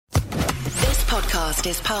podcast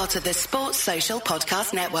is part of the Sports Social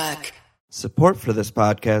Podcast Network. Support for this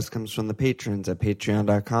podcast comes from the patrons at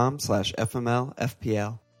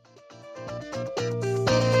patreon.com/FMLFPL.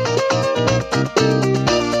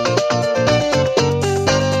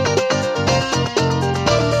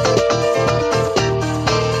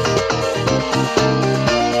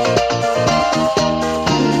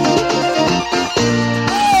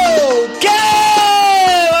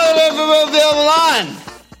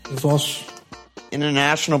 Walsh.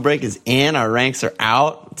 International break is in. Our ranks are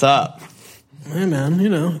out. What's up? Hey, man. You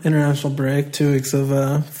know, international break. 2 weeks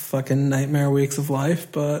of fucking nightmare weeks of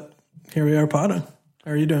life. But here we are potting.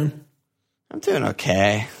 How are you doing? I'm doing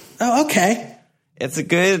okay. Oh, okay. It's a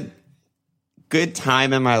good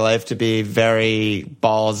time in my life to be very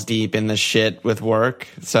balls deep in the shit with work.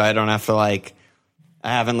 So I don't have to I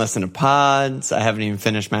haven't listened to pods. I haven't even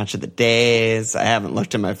finished match of the days. I haven't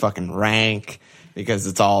looked at my fucking rank, because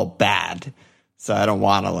it's all bad. So I don't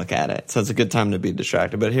want to look at it. So it's a good time to be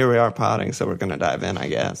distracted. But here we are potting, so we're going to dive in, I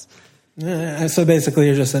guess. Yeah, so basically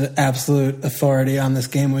you're just an absolute authority on this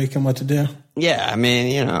game week and what to do. Yeah, I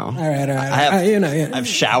mean, you know. All right. I have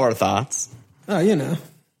shower thoughts. Oh, you know.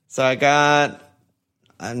 So I got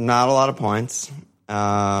not a lot of points,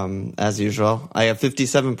 as usual. I have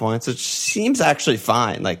 57 points, which seems actually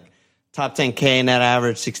fine. Top 10K net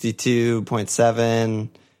average, 62.7.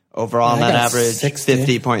 Overall net average,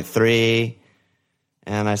 50.3.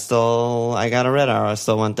 And I got a red arrow. I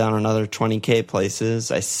still went down another 20K places.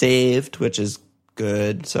 I saved, which is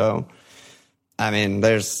good. So, I mean,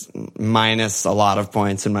 there's minus a lot of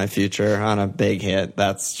points in my future on a big hit.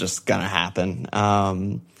 That's just going to happen.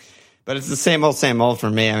 But it's the same old for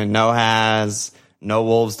me. I mean, no Has, no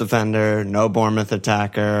Wolves defender, no Bournemouth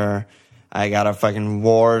attacker. I got a fucking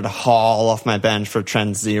Ward Hall off my bench for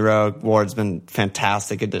Trent 0. Ward's been a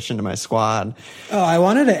fantastic addition to my squad. Oh, I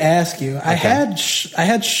wanted to ask you. Okay. I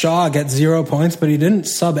had Shaw get 0 points, but he didn't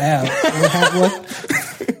sub out.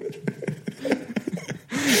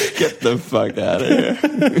 Get the fuck out of here.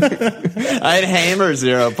 I had Hamer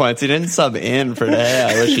 0 points. He didn't sub in for Day.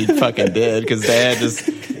 I wish he fucking did, because Day just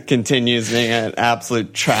continues being an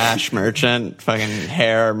absolute trash merchant, fucking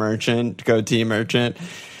hair merchant, goatee merchant.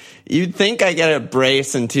 You'd think I get a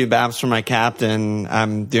brace and 2 BAPs for my captain.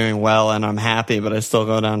 I'm doing well and I'm happy, but I still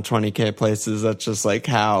go down 20K places. That's just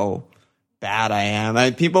how bad I am.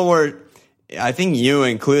 I think you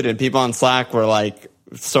included, people on Slack were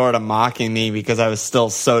sort of mocking me because I was still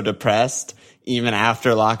so depressed even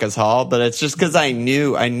after Laka's Hall. But it's just because I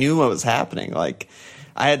knew what was happening. I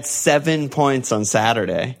had 7 points on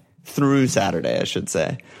Saturday, through Saturday, I should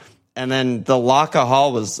say. And then the Laka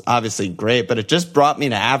Hall was obviously great, but it just brought me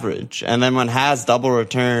to average. And then when Has double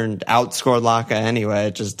returned, outscored Laka anyway,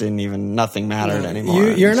 it just nothing mattered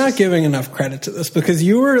anymore. You're not giving enough credit to this, because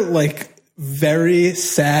you were very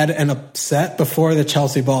sad and upset before the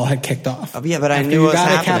Chelsea ball had kicked off. Oh, yeah, but I knew what was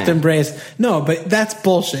happening. You got a captain brace. No, but that's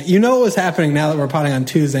bullshit. You know what was happening now that we're potting on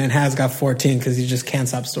Tuesday and Has got 14 because he just can't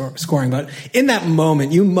stop scoring. But in that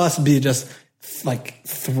moment, you must be just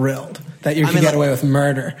thrilled that you can get away with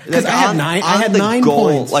murder. Because I had 9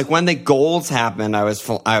 points. When the goals happened, I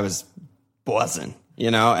was buzzing.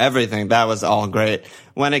 Everything. That was all great.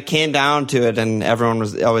 When it came down to it, and everyone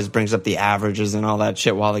always brings up the averages and all that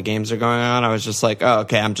shit while the games are going on, I was just oh,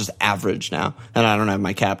 okay, I'm just average now, and I don't have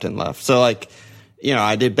my captain left. So I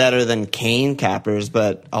did better than Kane cappers,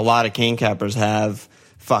 but a lot of Kane cappers have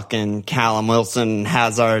fucking Callum Wilson,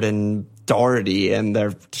 Hazard, and Doherty, and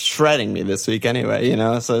they're shredding me this week anyway,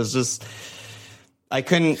 so it's just, I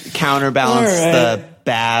couldn't counterbalance the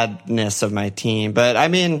badness of my team. But I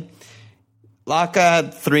mean, Laka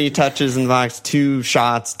had 3 touches in the box, 2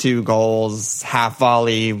 shots, 2 goals, half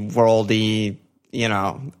volley, worldy.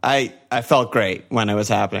 I felt great when it was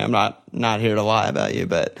happening. I'm not here to lie about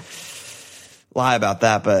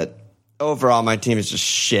that, but overall my team is just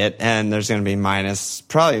shit, and there's going to be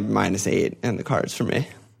probably -8 in the cards for me.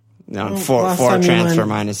 Four transfer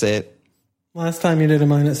 -8. Last time you did a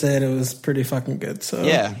 -8, it was pretty fucking good. So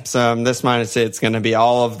yeah, so this -8 is going to be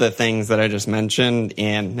all of the things that I just mentioned,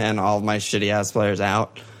 and all of my shitty ass players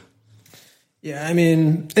out. Yeah, I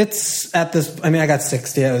mean, it's at this. I mean, I got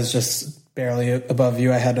 60. I was just barely above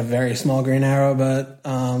you. I had a very small green arrow, but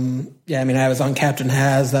yeah, I mean, I was on Captain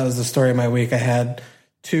Has. That was the story of my week. I had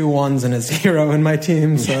 2 1s and a 0 in my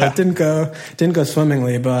team, so it didn't go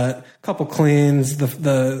swimmingly. But a couple cleans.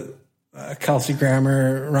 The Kelsey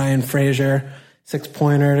Grammer, Ryan Fraser,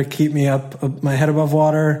 6-pointer to keep me up my head above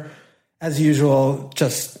water. As usual,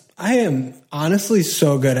 I am honestly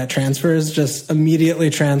so good at transfers. Just immediately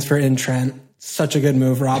transfer in Trent. Such a good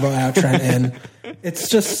move. Robbo out, Trent in.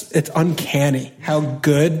 It's uncanny how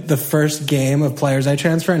good the first game of players I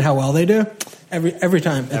transfer and how well they do. Every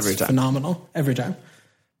time. It's phenomenal. Every time.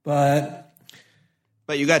 But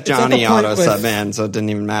you got Johnny auto sub in, so it didn't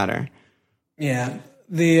even matter. Yeah.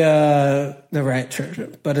 The right,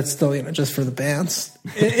 true. But it's still, just for the bands.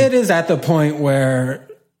 It is at the point where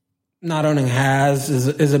not owning Has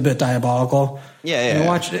is a bit diabolical.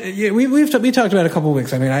 Yeah. We talked about it a couple of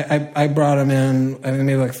weeks. I mean, I brought him in, I think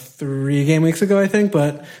maybe like 3 game weeks ago, I think.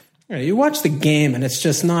 But you watch the game, and it's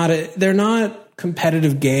just they're not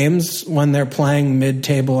competitive games when they're playing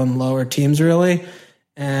mid-table and lower teams, really.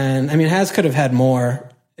 And I mean, Has could have had more.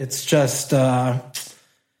 It's just,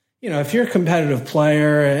 if you're a competitive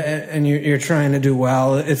player and you're trying to do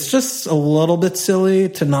well, it's just a little bit silly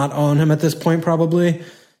to not own him at this point, probably.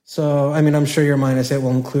 So, I mean, I'm sure your -8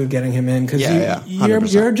 will include getting him in because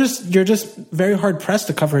you're just very hard pressed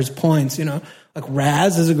to cover his points. Like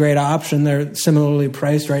Raz is a great option. They're similarly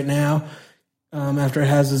priced right now after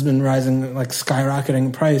Has has been rising, like skyrocketing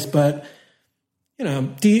in price. But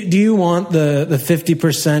do you want the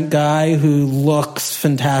 50% guy who looks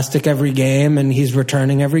fantastic every game and he's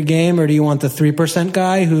returning every game, or do you want the 3%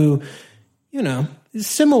 guy who, is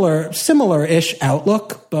similar-ish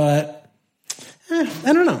outlook, but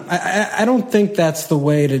I don't know. I don't think that's the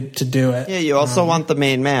way to do it. Yeah, you also want the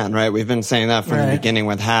main man, right? We've been saying that from the beginning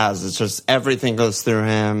with Has. It's just everything goes through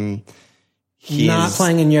him. He's not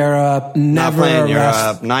playing in Europe. Never playing in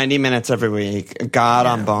Europe. 90 minutes every week. God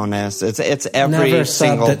on bonus. It's every never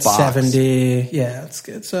single subbed at box. 70. Yeah, it's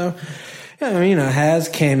good. So, I mean, Has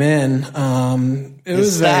came in.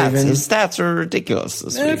 His stats are ridiculous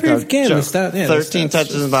this week. Every game, 13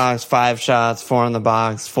 touches in the box, 5 shots, 4 in the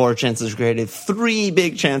box, 4 chances created, 3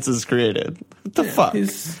 big chances created. What the fuck?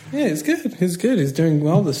 He's good. He's good. He's doing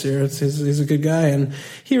well this year. He's a good guy, and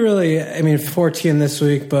he really. I mean, 14 this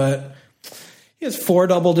week, but he has 4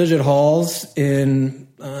 double-digit hauls in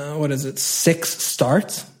 6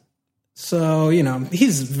 starts. So,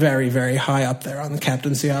 he's very, very high up there on the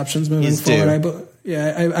captaincy options moving forward.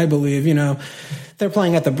 I believe, they're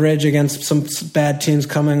playing at the bridge against some bad teams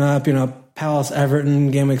coming up, Palace,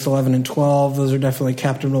 Everton, game weeks 11 and 12. Those are definitely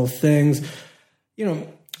captainable things. Why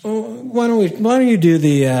don't you do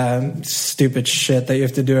the stupid shit that you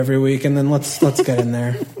have to do every week, and then let's get in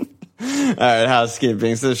there. All right,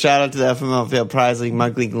 housekeeping. So shout out to the FMLFL Prize League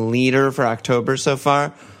Mug League leader for October so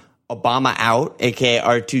far. Obama Out, a.k.a.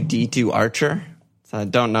 R2D2 Archer. So I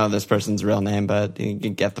don't know this person's real name, but you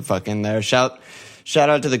can get the fuck in there. Shout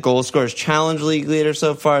out to the Goal Scorers Challenge League leader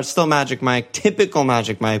so far. It's still Magic Mike, typical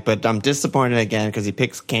Magic Mike, but I'm disappointed again because he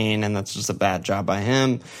picks Kane, and that's just a bad job by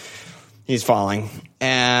him. He's falling.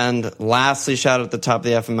 And lastly, shout out at the top of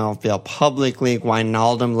the FMLFL Public League,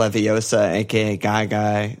 Wijnaldum Leviosa, a.k.a.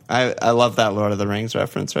 Guy. I love that Lord of the Rings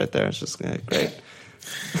reference right there. It's just great.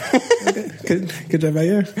 Good job by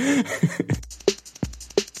you.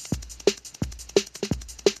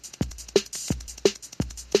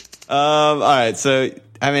 All right. So,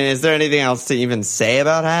 I mean, is there anything else to even say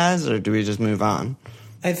about Has, or do we just move on?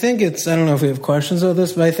 I think I don't know if we have questions about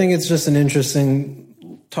this, but I think it's just an interesting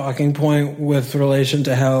talking point with relation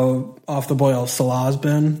to how off the boil Salah's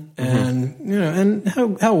been, and and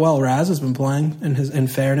how well Raz has been playing. In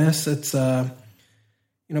fairness, it's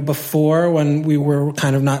before, when we were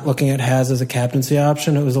kind of not looking at Has as a captaincy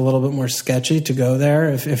option, it was a little bit more sketchy to go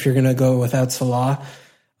there if you're going to go without Salah.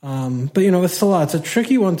 But with Salah, it's a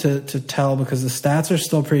tricky one to tell because the stats are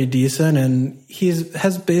still pretty decent, and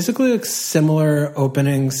has basically a similar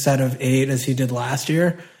opening set of 8 as he did last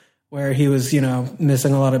year, where he was,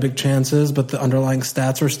 missing a lot of big chances, but the underlying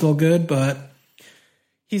stats were still good. But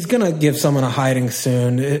he's going to give someone a hiding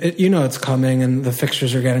soon. It's coming, and the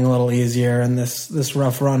fixtures are getting a little easier, and this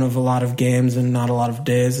rough run of a lot of games and not a lot of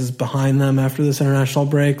days is behind them after this international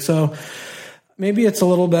break. So maybe it's a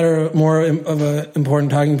little more of an important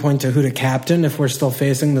talking point to who to captain if we're still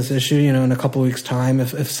facing this issue, in a couple weeks' time,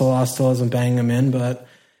 if Salah still isn't banging him in. But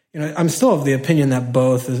I'm still of the opinion that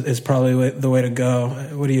both is probably the way to go.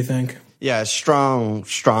 What do you think? Yeah, strong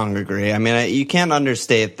agree. I mean, you can't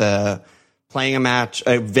understate the playing a match,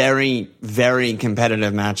 a very, very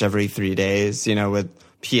competitive match every 3 days, with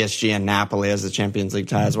PSG and Napoli as the Champions League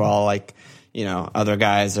ties, while other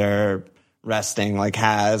guys are resting like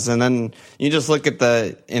Has. And then you just look at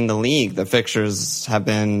in the league, the fixtures have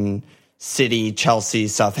been City, Chelsea,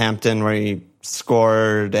 Southampton, where he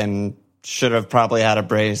scored and should have probably had a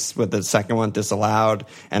brace with the second one disallowed,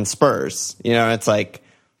 and Spurs. It's like,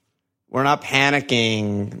 we're not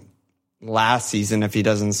panicking last season if he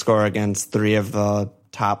doesn't score against 3 of the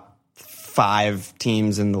top 5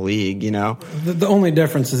 teams in the league, you know? The only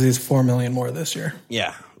difference is he's $4 million more this year.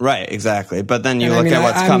 Yeah, right, exactly. But then you look at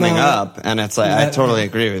what's coming up, and it's like, I totally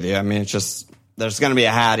agree with you. I mean, it's just, there's going to be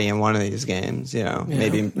a Hattie in one of these games, you know,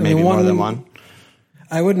 maybe more than one.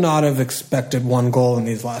 I would not have expected 1 goal in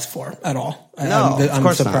these last 4 at all.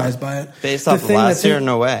 I'm surprised by it. Based off of last year,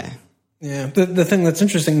 no way. Yeah. The thing that's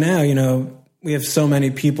interesting now, you know, we have so many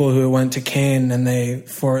people who went to Kane and they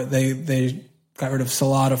got rid of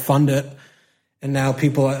Salah to fund it. And now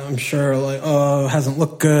people, I'm sure, are like, oh, it hasn't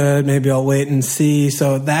looked good. Maybe I'll wait and see.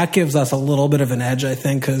 So that gives us a little bit of an edge, I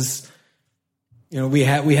think, because, you know, we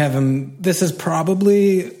have him. This is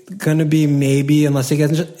probably going to be maybe, unless he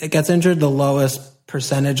gets injured, the lowest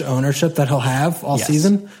percentage ownership that he'll have all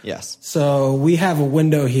season. Yes. So we have a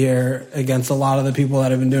window here against a lot of the people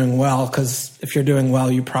that have been doing well, because if you're doing well,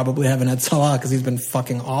 you probably haven't had Salah because he's been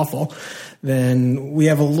fucking awful. Then we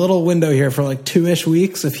have a little window here for like 2-ish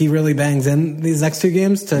weeks if he really bangs in these next 2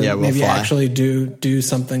 games to maybe actually do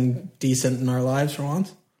something decent in our lives for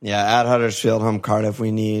once. Yeah, at Huddersfield, home Cardiff,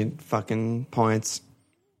 we need fucking points.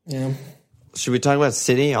 Yeah. Should we talk about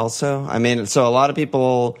City also? I mean, so a lot of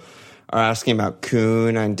people are asking about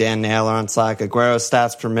Kuhn and Dan Naylor on Slack. Aguero's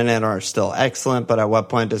stats per minute are still excellent, but at what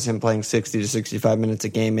point does him playing 60 to 65 minutes a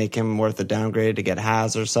game make him worth a downgrade to get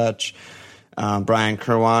Haz or such? Brian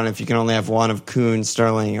Kerwan, if you can only have one of Kuhn,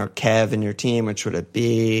 Sterling, or Kev in your team, which would it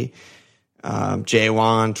be? Jay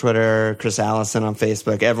Wan on Twitter, Chris Allison on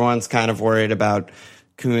Facebook. Everyone's kind of worried about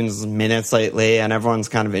Kuhn's minutes lately, and everyone's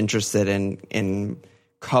kind of interested in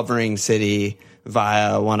covering City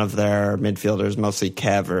via one of their midfielders, mostly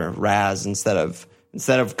Kev or Raz, instead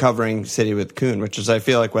of covering City with Kuhn, which is, I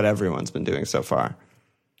feel like, what everyone's been doing so far.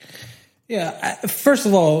 Yeah, first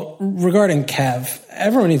of all, regarding Kev,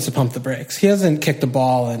 everyone needs to pump the brakes. He hasn't kicked a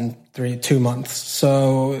ball in 2 months.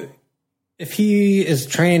 So if he is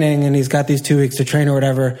training and he's got these 2 weeks to train or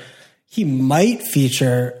whatever, he might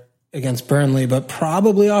feature against Burnley, but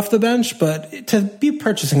probably off the bench. But to be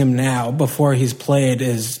purchasing him now before he's played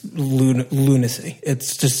is lunacy.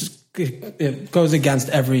 It's just, it goes against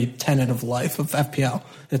every tenet of life of FPL.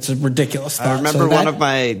 It's a ridiculous thought. I remember one of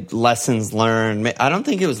my lessons learned, I don't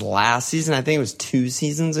think it was last season, I think it was 2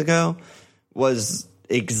 seasons ago, was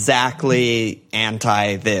exactly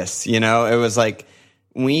anti this. You know, it was like,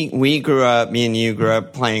 we grew up, me and you grew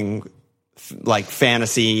up playing like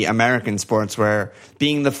fantasy American sports where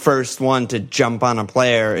being the first one to jump on a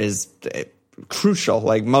player is crucial,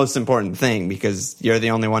 like most important thing, because you're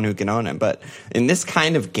the only one who can own it. But in this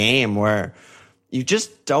kind of game where you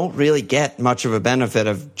just don't really get much of a benefit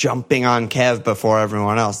of jumping on Kev before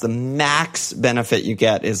everyone else, the max benefit you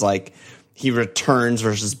get is like he returns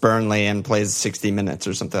versus Burnley and plays 60 minutes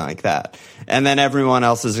or something like that. And then everyone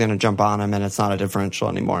else is going to jump on him and it's not a differential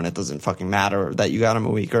anymore and it doesn't fucking matter that you got him a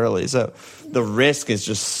week early. So the risk is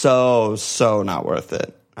just so not worth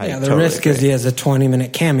it. The risk is he has a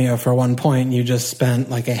 20-minute cameo for 1 point. And you just spent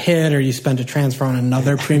like a hit or you spent a transfer on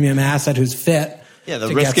another premium asset who's fit. Yeah,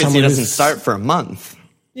 the risk is he doesn't start for a month.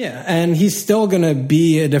 Yeah, and he's still going to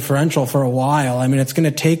be a differential for a while. I mean, it's going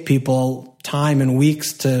to take people time and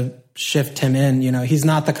weeks to shift him in. You know, he's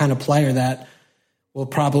not the kind of player that will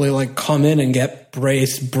probably like come in and get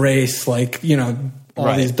brace, like, you know,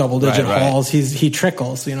 all these double-digit hauls. He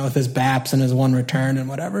trickles, you know, with his BAPs and his 1 return and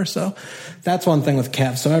whatever. So that's one thing with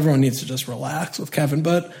Kev. So everyone needs to just relax with Kevin.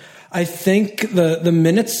 But I think the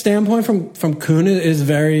minutes standpoint from Kuhn is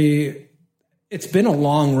very... It's been a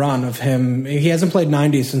long run of him. He hasn't played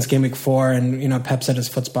 90 since game week 4, and, you know, Pep said his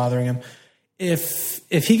foot's bothering him. If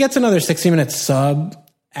he gets another 60-minute sub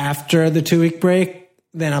after the 2-week break,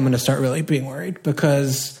 then I'm going to start really being worried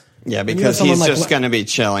because... Yeah, because he's just going to be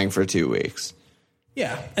chilling for 2 weeks.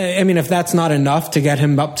 Yeah. I mean, if that's not enough to get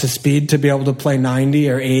him up to speed to be able to play 90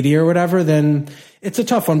 or 80 or whatever, then it's a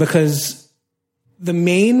tough one because the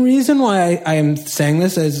main reason why I am saying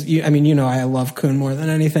this is, I mean, you know, I love Kuhn more than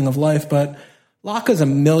anything of life, but Laka's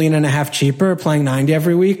 $1.5 million cheaper playing 90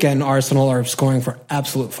 every week and Arsenal are scoring for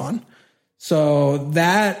absolute fun. So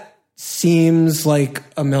that seems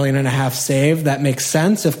like $1.5 million save. That makes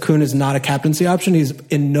sense. If Kuhn is not a captaincy option, he's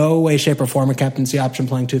in no way, shape, or form a captaincy option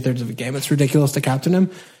playing 2/3 of a game. It's ridiculous to captain him.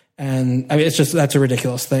 And I mean, it's just, that's a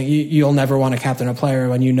ridiculous thing. You'll never want to captain a player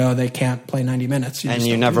when you know they can't play 90 minutes. And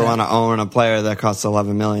you never want to own a player that costs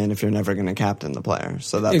 $11 million if you're never going to captain the player.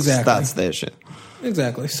 So that's the issue.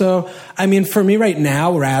 Exactly. So, I mean, for me right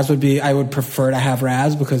now, I would prefer to have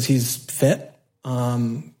Raz because he's fit.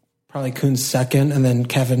 Probably Kuhn's second, and then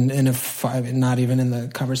Kevin not even in the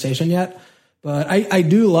conversation yet. But I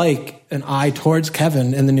do like an eye towards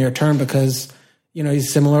Kevin in the near term because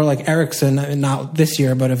he's similar like Eriksson, not this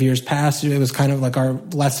year, but of years past. It was kind of like our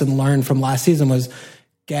lesson learned from last season was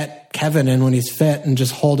get Kevin in when he's fit and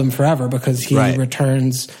just hold him forever because he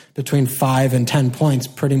returns between 5 and 10 points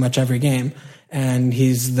pretty much every game. And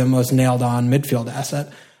he's the most nailed on midfield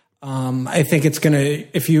asset. I think it's going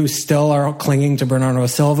to, if you still are clinging to Bernardo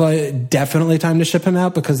Silva, definitely time to ship him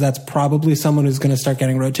out because that's probably someone who's going to start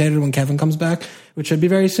getting rotated when Kevin comes back, which should be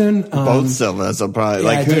very soon. Both Silvas will probably,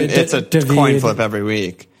 it's a coin flip every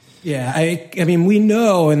week. Yeah, I mean, we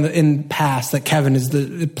know in past that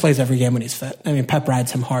Kevin plays every game when he's fit. I mean, Pep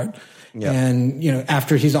rides him hard. Yep. And,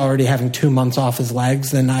 after he's already having 2 months off his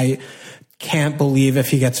legs, then I can't believe if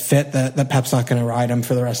he gets fit that Pep's not going to ride him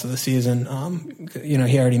for the rest of the season.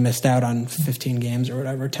 He already missed out on 15 games or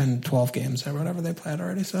whatever, 10, 12 games or whatever they played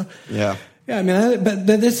already. So, yeah, I mean, but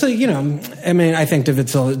this, I think David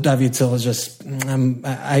Silva is just,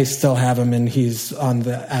 I still have him and he's on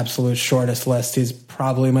the absolute shortest list. He's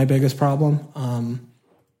probably my biggest problem.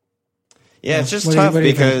 It's just tough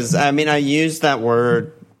because, I use that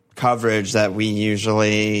word coverage that we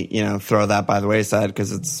usually, throw that by the wayside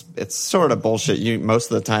because it's sort of bullshit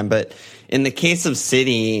most of the time. But in the case of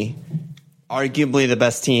City, arguably the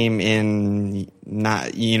best team in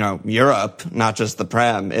Europe, not just the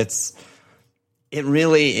Prem, it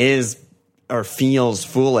really is or feels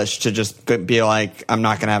foolish to just be like, I'm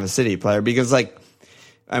not going to have a City player because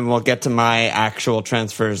and we'll get to my actual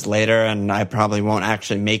transfers later and I probably won't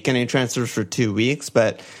actually make any transfers for 2 weeks,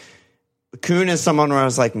 but Kuhn is someone where I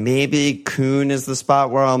was like, maybe Kuhn is the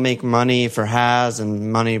spot where I'll make money for Haz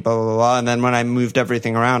and money, blah, blah, blah. And then when I moved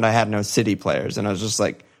everything around, I had no City players. And I was just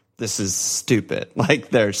like, this is stupid.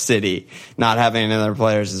 They're City. Not having any other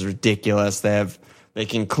players is ridiculous. They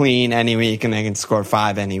can clean any week and they can score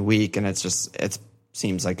 5 any week. And it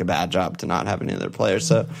seems like a bad job to not have any other players.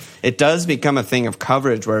 So it does become a thing of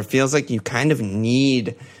coverage where it feels like you kind of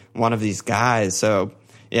need one of these guys. So,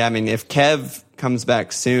 yeah, if Kev comes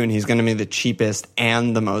back soon, he's going to be the cheapest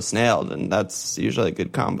and the most nailed, and that's usually a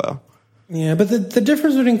good combo. Yeah, but the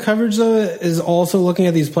difference between coverage, though, is also looking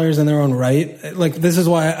at these players in their own right. This is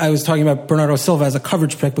why I was talking about Bernardo Silva as a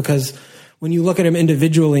coverage pick, because when you look at him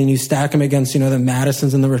individually and you stack him against, the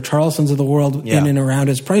Madisons and the Richarlisons of the world in and around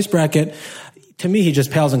his price bracket, to me, he just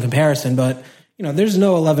pales in comparison. But, there's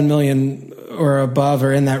no 11 million or above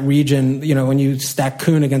or in that region. When you stack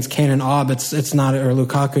Kuhn against Kane and Aub, it's not, or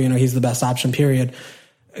Lukaku, he's the best option, period.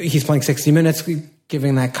 He's playing 60 minutes,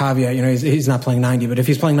 giving that caveat, he's not playing 90, but if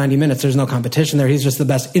he's playing 90 minutes, there's no competition there. He's just the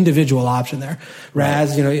best individual option there.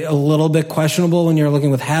 Raz, a little bit questionable when you're looking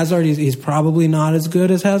with Hazard. He's probably not as good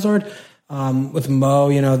as Hazard. With Mo,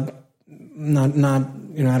 not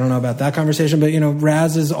I don't know about that conversation, but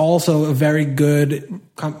Raz is also a very good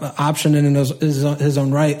option in his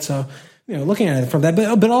own right. So looking at it from that,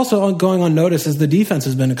 but also going unnoticed is the defense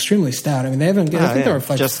has been extremely stout. They haven't. I think they were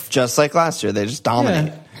just like last year. They just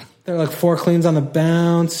dominate. Yeah, they're 4 cleans on the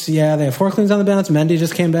bounce. Yeah, they have 4 cleans on the bounce. Mendy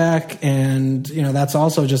just came back, and that's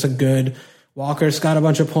also just a good. Walker's got a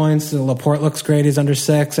bunch of points. Laporte looks great. He's under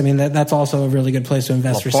 6. that's also a really good place to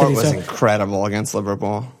invest Laporte for City. Was incredible against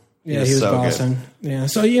Liverpool. He was so bossing. Good. Yeah,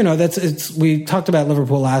 so we talked about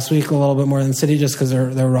Liverpool last week a little bit more than City just because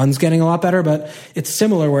their run's getting a lot better. But it's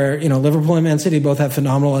similar where Liverpool and Man City both have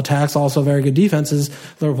phenomenal attacks, also very good defenses.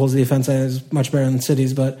 Liverpool's defense is much better than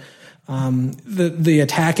City's, but the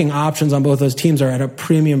attacking options on both those teams are at a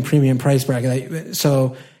premium price bracket.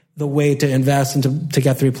 So the way to invest and to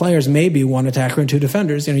get 3 players may be 1 attacker and 2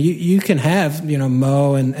 defenders. You can have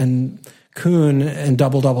Mo and Kuhn and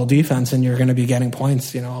double defense, and you're going to be getting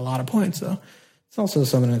points, a lot of points. So it's also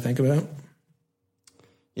something to think about.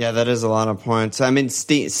 Yeah, that is a lot of points.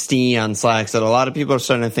 Stee on Slack said a lot of people are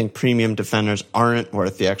starting to think premium defenders aren't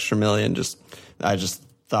worth the extra million. I just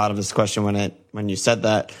thought of this question when you said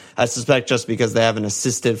that. I suspect just because they haven't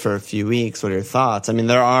assisted for a few weeks. What are your thoughts?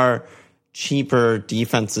 There are cheaper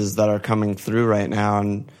defenses that are coming through right now,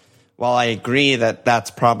 and while I agree that that's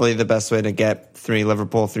probably the best way to get 3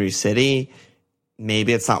 Liverpool, 3 City,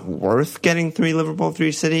 maybe it's not worth getting 3 Liverpool,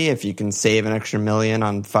 3 City if you can save an extra million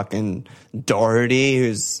on fucking Doherty,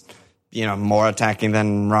 who's, more attacking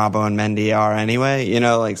than Robbo and Mendy are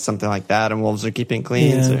anyway, something like that, and Wolves are keeping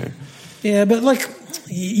cleans. Yeah, but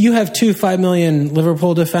you have 2 5 million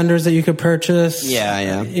Liverpool defenders that you could purchase.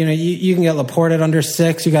 Yeah. You can get Laporte at under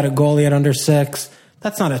 6. You got a goalie at under 6.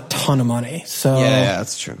 That's not a ton of money. So yeah,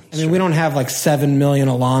 that's true. We don't have 7 million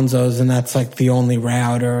Alonsos, and that's the only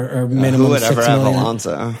route or minimum. Who would 6 ever have million.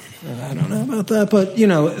 Alonso? I don't know about that, but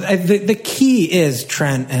the key is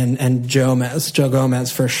Trent and Joe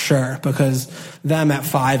Gomez for sure, because them at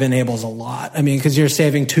 5 enables a lot. Because you're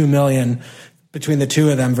saving 2 million between the two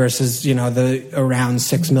of them versus, the around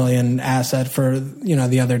 $6 million asset for,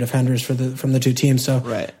 the other defenders from the two teams. So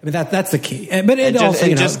right. I mean, that's the key. But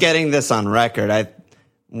just getting this on record,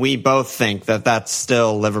 we both think that that's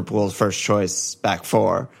still Liverpool's first choice back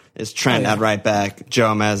four is Trent at right back,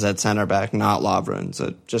 Gomez at center back, not Lovren.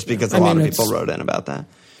 So just because a lot of people wrote in about that.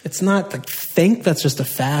 It's not like think, that's just a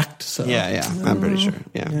fact. So yeah, I'm pretty sure.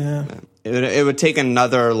 Yeah. It would take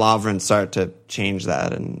another Lovren start to change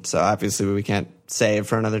that, and so obviously we can't save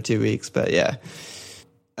for another 2 weeks. But yeah,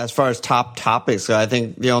 as far as top topics go, I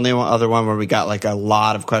think the only other one where we got like a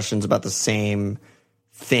lot of questions about the same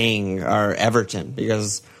thing are Everton,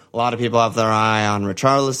 because a lot of people have their eye on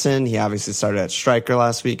Richarlison. He obviously started at striker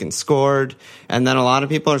last week and scored, and then a lot of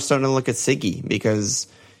people are starting to look at Siggy because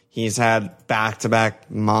he's had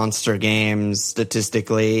back-to-back monster games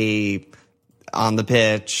statistically, on the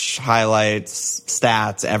pitch, highlights,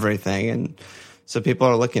 stats, everything. And so people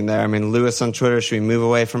are looking there. I mean, Lewis on Twitter, should we move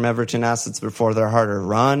away from Everton assets before they're harder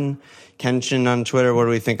run? Kenshin on Twitter, what do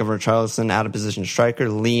we think of Richarlison, out-of-position striker?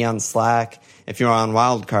 Lee on Slack, if you're on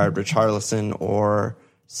wildcard, Richarlison or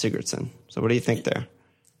Sigurdsson. So what do you think there?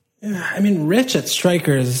 Yeah, I mean, Rich at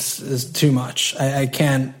striker is too much. I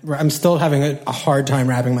can't. I'm still having a hard time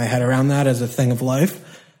wrapping my head around that as a thing of life.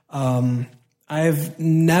 I've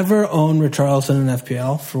never owned Richarlison in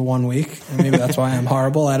FPL for 1 week. And maybe that's why I'm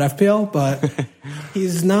horrible at FPL, but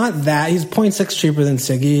he's not that. He's 0.6 cheaper than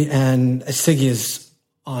Siggy, and Siggy is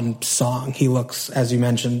on song. He looks, as you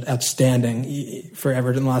mentioned, outstanding for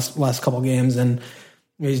Everton last couple games, and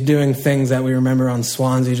he's doing things that we remember on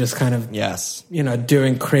Swansea, just kind of,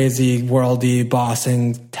 doing crazy, worldy,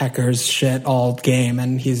 bossing, techers shit all game,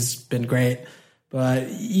 and he's been great. But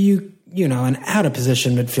an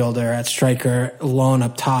out-of-position midfielder at striker alone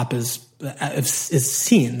up top is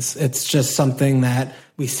scenes. It's just something that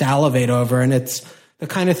we salivate over, and it's the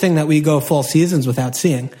kind of thing that we go full seasons without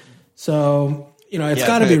seeing. So, it's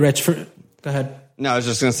got to be Rich for... Go ahead. No, I was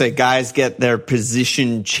just going to say, guys get their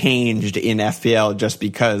position changed in FPL just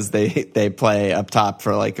because they play up top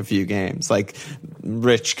for like a few games. Like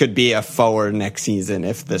Rich could be a forward next season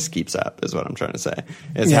if this keeps up, is what I'm trying to say.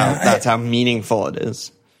 That's how meaningful it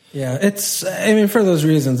is. Yeah, for those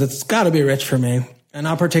reasons, it's got to be Rich for me, and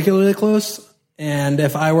not particularly close. And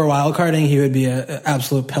if I were wildcarding, he would be an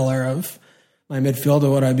absolute pillar of my midfield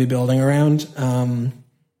of what I'd be building around.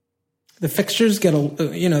 The fixtures get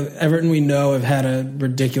Everton we know have had a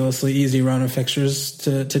ridiculously easy run of fixtures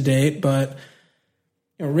to date, but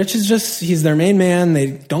Rich is he's their main man.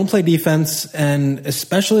 They don't play defense, and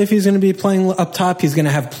especially if he's going to be playing up top, he's going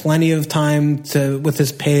to have plenty of time with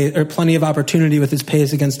his pace, or plenty of opportunity with his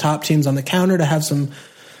pace against top teams on the counter to have some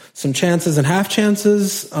chances and half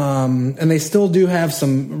chances. And they still do have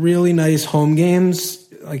some really nice home games,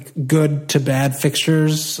 like good to bad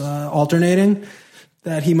fixtures alternating,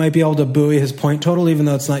 that he might be able to buoy his point total, even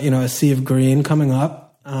though it's not, a sea of green coming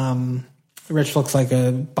up. Rich looks like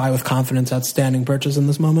a buy with confidence, outstanding purchase in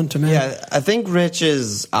this moment to me. Yeah, I think Rich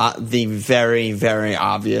is the very, very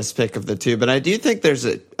obvious pick of the two, but I do think there's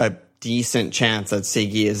a decent chance that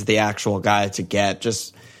Siggy is the actual guy to get.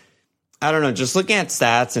 Just looking at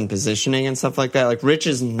stats and positioning and stuff like that, like Rich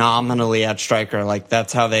is nominally at striker. Like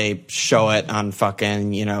that's how they show it on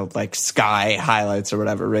fucking, like Sky highlights or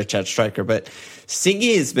whatever, Rich at striker. But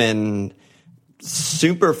Siggy has been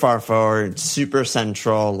super far forward, super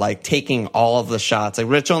central, like taking all of the shots. Like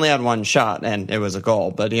Rich only had one shot and it was a goal,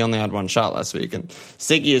 but he only had one shot last week. And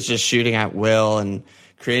Siggy is just shooting at will and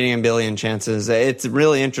creating a billion chances. It's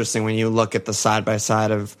really interesting when you look at the side by side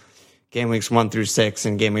of game weeks 1 through 6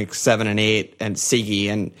 and game weeks 7 and 8 and Siggy.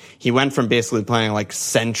 And he went from basically playing like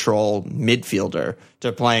central midfielder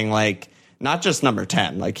to playing like not just number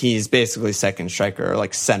 10, like he's basically second striker or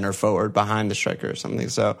like center forward behind the striker or something.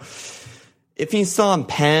 So if he's still on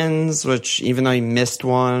pens, which even though he missed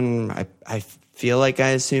one, I feel like I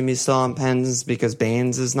assume he's still on pens because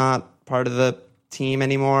Baines is not part of the team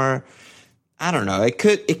anymore. I don't know. It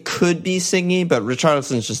could be Siggy, but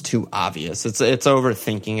Richarlison's just too obvious. It's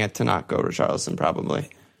overthinking it to not go Richarlison probably.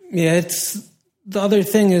 Yeah, it's the other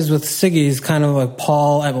thing is with Siggy, he's kind of like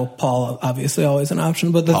Paul. Well, Paul obviously always an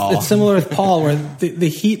option, but it's similar with Paul, where the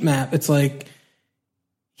heat map. It's like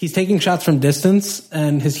he's taking shots from distance,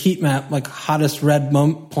 and his heat map, like hottest red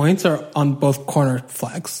points, are on both corner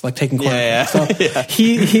flags, like taking corner. Yeah. So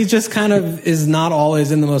he just kind of is not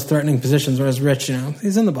always in the most threatening positions. Whereas Rich,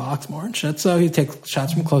 he's in the box more and shit, so he takes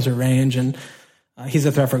shots from closer range, and he's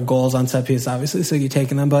a threat for goals on set piece. Obviously, Siggy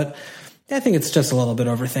taking them, but I think it's just a little bit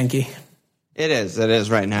overthinky. It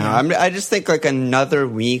is right now. I just think like another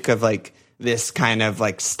week of like this kind of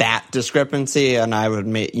like stat discrepancy, and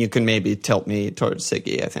you can maybe tilt me towards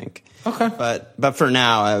Siggy, I think. Okay. But for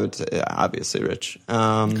now, I would say, obviously Rich.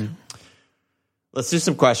 Let's do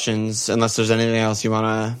some questions, unless there's anything else you want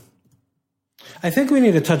to... I think we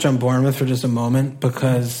need to touch on Bournemouth for just a moment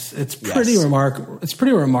because it's pretty remarkable. It's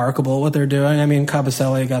pretty remarkable what they're doing. I mean,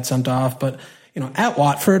 Kabasele got sent off, but at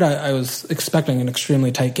Watford, I was expecting an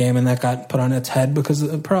extremely tight game, and that got put on its head because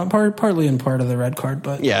partly in part of the red card.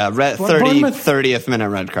 But 30th minute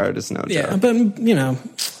red card is no joke. Yeah,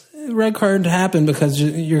 but red card happened because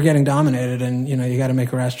you're getting dominated, and you got to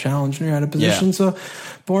make a rash challenge when you're out of position. Yeah. So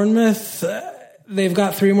Bournemouth, they've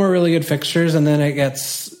got 3 more really good fixtures, and then it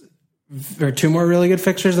gets. Or 2 more really good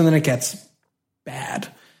fixtures, and then it gets bad.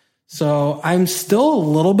 So I'm still a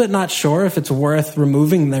little bit not sure if it's worth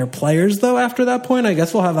removing their players, though, after that point. I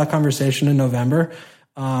guess we'll have that conversation in November.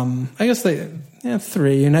 I guess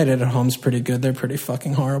 3. United at home is pretty good. They're pretty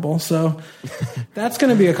fucking horrible. So that's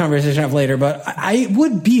going to be a conversation I have later. But I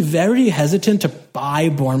would be very hesitant to buy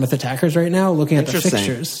Bournemouth attackers right now, looking at the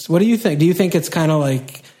fixtures. What do you think? Do you think it's kind of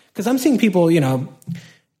like... Because I'm seeing people,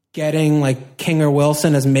 getting like King or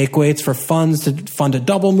Wilson as make weights for funds to fund a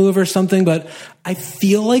double move or something, but I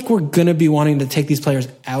feel like we're going to be wanting to take these players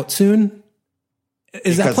out soon.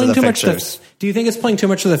 Is that playing too much? Do you think it's playing too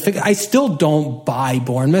much to the fixtures? I still don't buy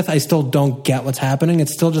Bournemouth. I still don't get what's happening.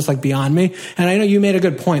 It's still just like beyond me. And I know you made a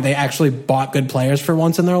good point. They actually bought good players for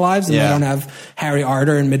once in their lives, and they don't have Harry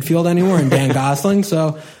Arter in midfield anymore and Dan Gosling.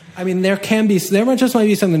 So I mean, there just might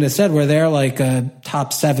be something to said where they're like a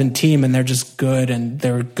top 7 team and they're just good and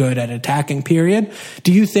they're good at attacking, period.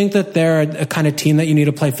 Do you think that they're a kind of team that you need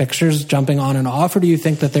to play fixtures jumping on and off, or do you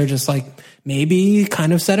think that they're just like maybe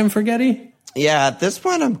kind of set and forgetty? Yeah, at this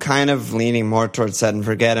point, I'm kind of leaning more towards set and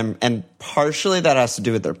forget, and partially that has to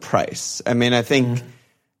do with their price. I mean, I think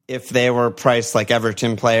if they were priced like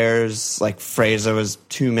Everton players, like Fraser was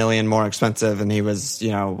 $2 million more expensive and he was,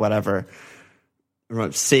 whatever...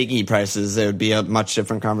 Siggy prices, it would be a much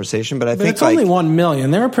different conversation. But think it's only $1 million.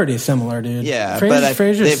 They were pretty similar, dude. Yeah,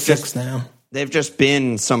 Fraser's 6 now. They've just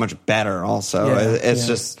been so much better. Also, it's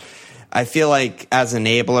just I feel like as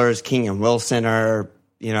enablers, King and Wilson are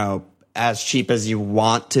as cheap as you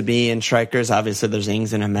want to be in strikers. Obviously, there's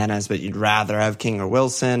Ings and Jimenez, but you'd rather have King or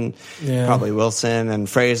Wilson. Yeah. Probably Wilson, and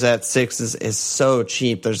Fraser at 6 is so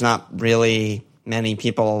cheap. There's not really many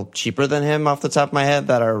people cheaper than him off the top of my head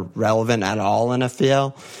that are relevant at all in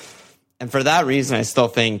FPL. And for that reason, I still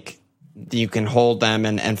think you can hold them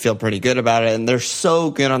and feel pretty good about it. And they're so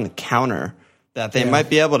good on the counter that they might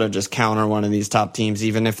be able to just counter one of these top teams,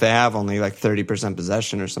 even if they have only like 30%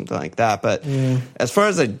 possession or something like that. But as far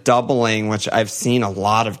as like doubling, which I've seen a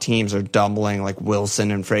lot of teams are doubling like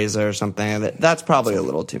Wilson and Fraser or something, that's probably a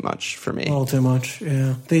little too much for me. A little too much,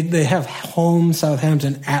 yeah. They have home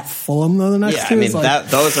Southampton at Fulham though the next 2. I mean,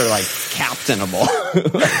 those are like captainable.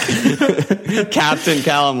 Captain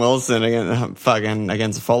Callum Wilson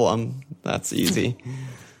against Fulham. That's easy.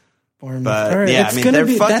 But right, I mean, they're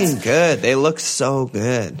fucking good. They look so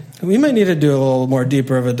good. We might need to do a little more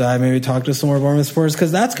deeper of a dive. Maybe talk to some more Bournemouth supporters,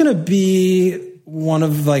 because that's going to be one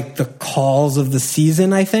of like the calls of the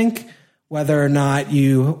season. I think whether or not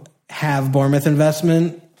you have Bournemouth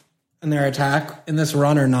investment in their attack in this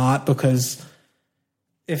run or not, because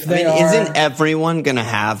if they isn't everyone going to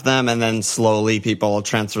have them, and then slowly people will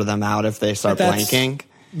transfer them out if they start blanking?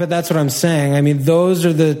 But that's what I'm saying. I mean, those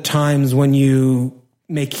are the times when you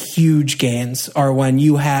make huge gains, or when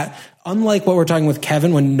you have, unlike what we're talking with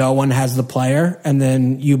Kevin, when no one has the player and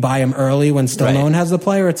then you buy him early when still no one has the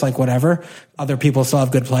player, it's like whatever, other people still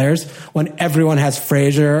have good players. When everyone has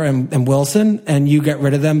Fraser and Wilson, and you get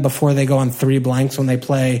rid of them before they go on 3 blanks when they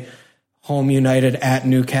play home United at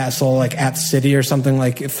Newcastle, like at City or something,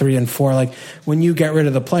 like 3 and 4, like when you get rid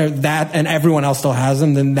of the player that and everyone else still has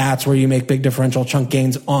them, then that's where you make big differential chunk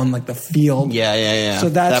gains on like the field. Yeah. So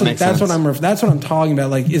that's what I'm talking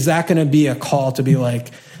about. Like, is that going to be a call to be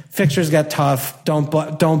like, fixtures get tough, don't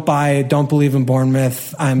believe in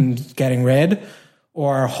Bournemouth, I'm getting rid,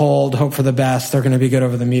 or hold, hope for the best, they're going to be good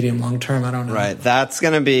over the medium long term? I don't know. Right.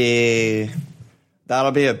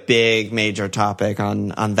 That'll be a big major topic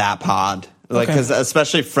on that pod. Like, because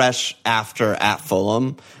especially fresh after at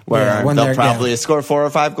Fulham, where they'll probably score 4 or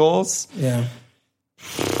 5 goals. Yeah.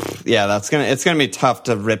 Yeah, it's gonna be tough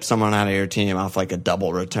to rip someone out of your team off like a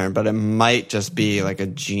double return, but it might just be like a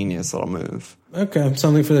genius little move. Okay,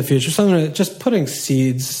 something for the future, something just putting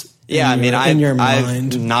seeds. In your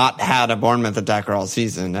mind. I've not had a Bournemouth attacker all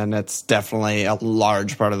season, and it's definitely a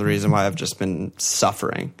large part of the reason why I've just been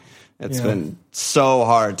suffering. It's been so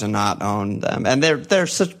hard to not own them. And they're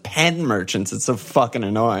such pen merchants. It's so fucking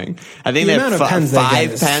annoying. I think they have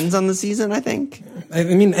 5 pens on the season, I think. I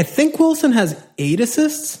mean, I think Wilson has 8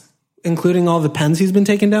 assists. including all the pens he's been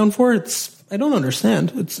taken down for. I don't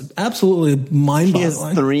understand. It's absolutely mind-boggling. He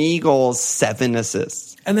has 3 goals, 7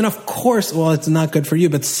 assists. And then, of course, well, it's not good for you,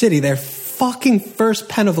 but City, their fucking first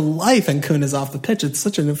pen of life, and Kuhn is off the pitch. It's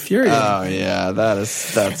such an infuriating. Oh, yeah, that's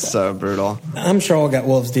so brutal. I'm sure we'll get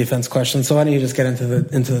Wolves defense questions, so why don't you just get into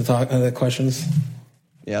the questions?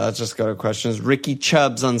 Yeah, let's just go to questions. Ricky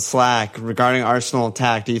Chubbs on Slack regarding Arsenal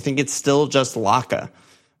attack. Do you think it's still just Laka?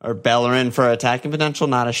 Or Bellerin for attacking potential?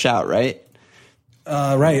 Not a shout, right?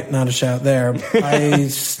 Right, not a shout there. I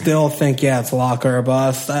still think, it's Locker or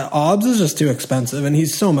bust. Obbs is just too expensive, and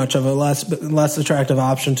he's so much of a less attractive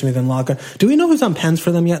option to me than Locker. Do we know who's on pens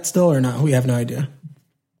for them yet still, or not? We have no idea.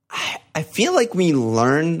 I feel like we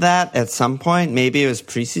learned that at some point. Maybe it was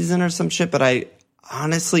preseason or some shit, but I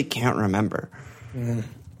honestly can't remember.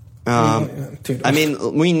 I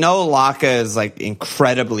mean, we know Laka is like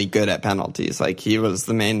incredibly good at penalties. Like he was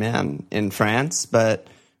the main man in France, but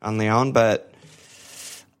on Lyon, but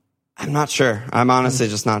I'm not sure. I'm honestly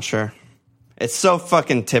just not sure. It's so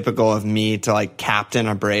fucking typical of me to like captain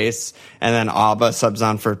a brace and then Abba subs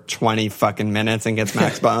on for 20 fucking minutes and gets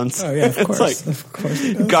max bones. Oh yeah, of course. It's like of course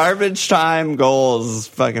he does. Garbage time goals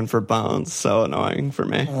fucking for bones. So annoying for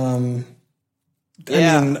me. I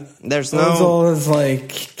mean, there's Ozil is like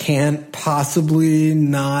can't possibly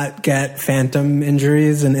not get phantom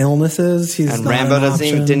injuries and illnesses. And Rambo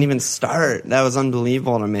didn't even start. That was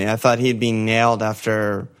unbelievable to me. I thought he'd be nailed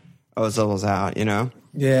after Ozil was out, you know?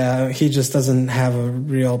 Yeah, he just doesn't have a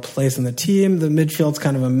real place in the team. The midfield's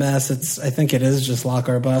kind of a mess. I think it is just lock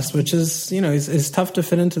or bust, which is, is tough to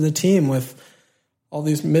fit into the team with all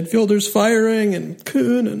these midfielders firing and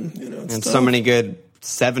Kuhn and, and so many good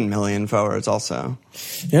 7 million forwards also.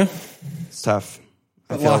 Yeah. It's tough.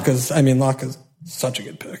 Locke is such a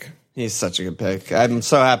good pick. He's such a good pick. I'm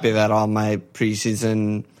so happy that all my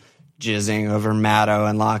preseason jizzing over Matto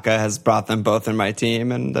and Laka has brought them both in my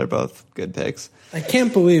team, and they're both good picks. I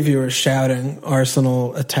can't believe you were shouting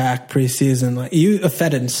Arsenal attack preseason. Like, you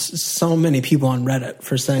offended so many people on Reddit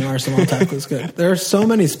for saying Arsenal attack was good. There are so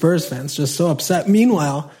many Spurs fans just so upset.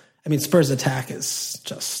 Meanwhile, Spurs attack is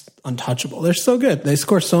just untouchable. They're so good. They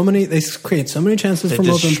score so many. They create so many chances from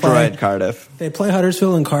open play. They destroyed Cardiff. They play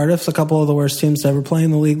Huddersfield and Cardiff's a couple of the worst teams to ever play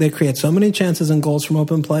in the league. They create so many chances and goals from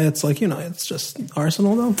open play. It's like, it's just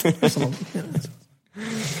Arsenal though. Arsenal,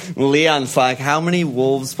 Leon Slack, how many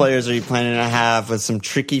Wolves players are you planning to have with some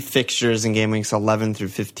tricky fixtures in game weeks 11 through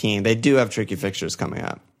 15? They do have tricky fixtures coming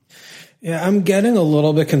up. Yeah, I'm getting a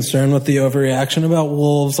little bit concerned with the overreaction about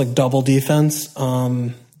Wolves, like double defense.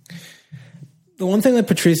 The one thing that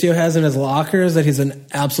Patricio has in his locker is that he's an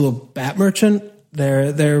absolute bat merchant.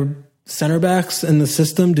 Their center backs in the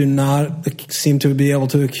system do not seem to be able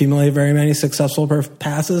to accumulate very many successful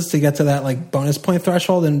passes to get to that like bonus point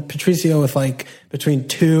threshold. And Patricio with like between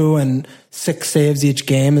 2 and 6 saves each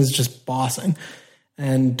game is just bossing.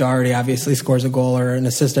 And Doherty obviously scores a goal or an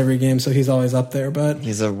assist every game, so he's always up there. But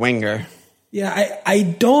he's a winger. Yeah, I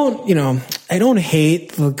don't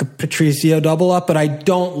hate the Patricio double up, but I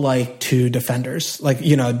don't like 2 defenders like,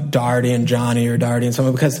 Doherty and Johnny or Doherty and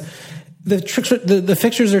someone, because the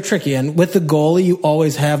fixtures are tricky. And with the goalie, you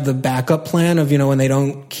always have the backup plan of, when they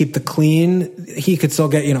don't keep the clean, he could still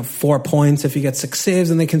get, 4 points if he gets 6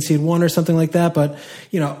 saves and they concede 1 or something like that. But,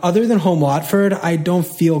 other than home Watford, I don't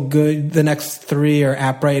feel good. The next 3 are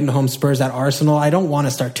at Brighton, home Spurs, at Arsenal. I don't want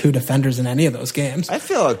to start 2 defenders in any of those games. I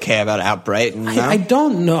feel okay about at Brighton. No? I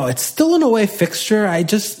don't know. It's still an away fixture. I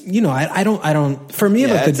just, I don't, for me,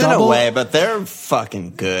 like the it's double. In a way, but they're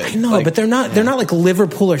fucking good. I know, but they're not like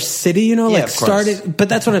Liverpool or City, started, but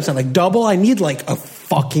that's what I'm saying. Like double, I need like a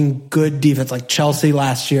fucking good defense, like Chelsea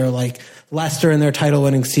last year, like Leicester in their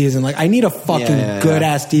title-winning season. Like I need a fucking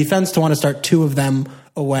good-ass defense to want to start 2 of them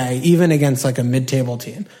away, even against like a mid-table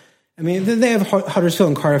team. They have Huddersfield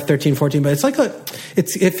and Cardiff 13-14, but it's like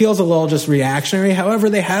it feels a little just reactionary. However,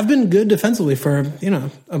 they have been good defensively for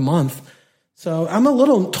a month. So I'm a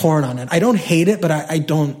little torn on it. I don't hate it, but I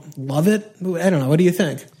don't love it. I don't know. What do you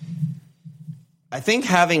think? I think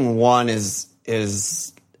having one is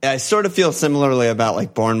I sort of feel similarly about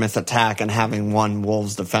like Bournemouth attack and having 1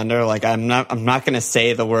 Wolves defender. Like I'm not going to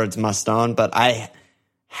say the words must own, but I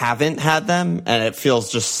haven't had them, and it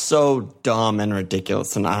feels just so dumb and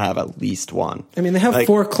ridiculous to not have at least 1. They have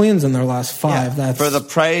 4 cleans in their last 5. Yeah, That's for the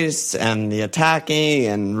price and the attacking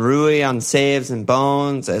and Rui on saves and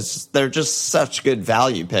Bones. They're just such good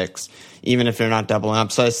value picks, even if you're not doubling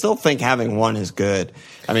up. So I still think having 1 is good.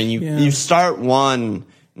 You start 1,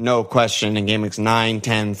 no question, in game weeks 9,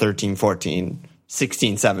 10, 13, 14,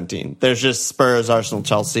 16, 17. There's just Spurs, Arsenal,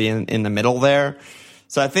 Chelsea in the middle there.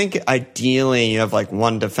 So I think ideally you have like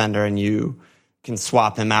 1 defender and you can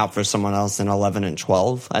swap him out for someone else in 11 and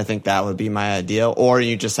 12. I think that would be my ideal. Or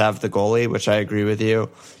you just have the goalie, which I agree with you.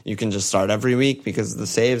 You can just start every week because of the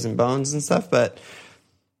saves and bones and stuff. But,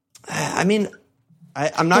 I mean,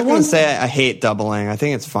 I'm not going to say I hate doubling. I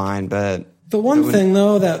think it's fine, but... The one thing,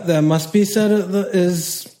 though, that must be said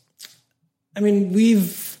is, I mean,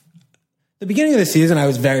 the beginning of the season, I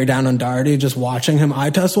was very down on Doherty. Just watching him eye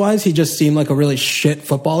test wise, he just seemed like a really shit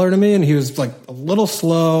footballer to me, and he was like a little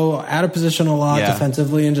slow, out of position a lot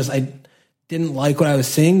defensively, and just I didn't like what I was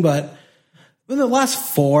seeing. But in the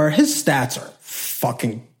last 4, his stats are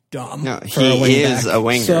fucking dumb. No, he is a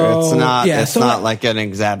winger. So, it's not like an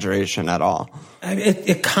exaggeration at all. I mean,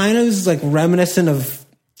 it kind of is like reminiscent of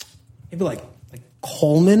maybe like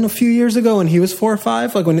Coleman a few years ago when he was 4 or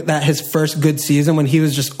 5, like when his first good season when he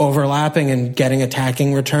was just overlapping and getting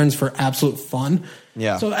attacking returns for absolute fun.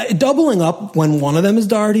 Yeah. So doubling up when one of them is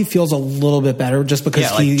Doherty feels a little bit better just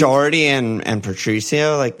because like Doherty and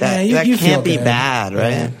Patricio, like that. Yeah, you can't be bad,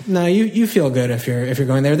 right? Yeah. No, you feel good if you're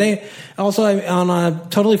going there. They also on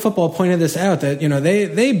Totally Football pointed this out that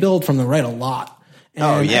they build from the right a lot.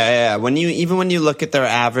 And When you look at their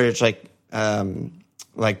average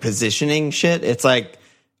like positioning shit, it's like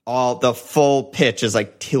all the full pitch is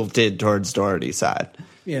like tilted towards Doherty's side.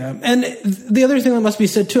 Yeah. And the other thing that must be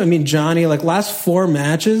said too, I mean, Johnny, like last 4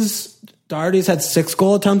 matches, Doherty's had 6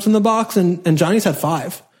 goal attempts in the box and Johnny's had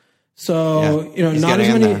 5. So,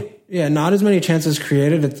 not as many chances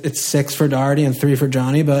created. It's 6 for Doherty and 3 for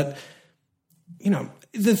Johnny. But,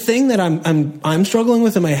 the thing that I'm struggling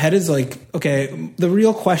with in my head is like, okay, the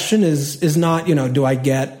real question is not, do I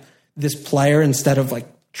get this player instead of like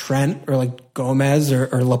Trent or like Gomez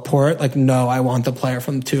or Laporte? Like, no, I want the player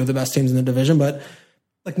from 2 of the best teams in the division. But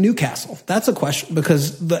like Newcastle, that's a question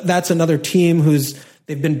because that's another team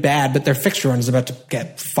they've been bad, but their fixture run is about to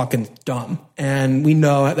get fucking dumb. And we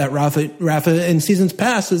know that Rafa in seasons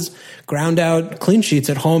past has ground out clean sheets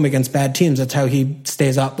at home against bad teams. That's how he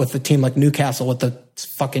stays up with a team like Newcastle with the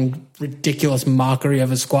fucking ridiculous mockery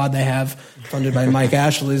of a squad they have funded by Mike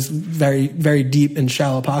Ashley's very, very deep and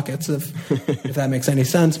shallow pockets, if that makes any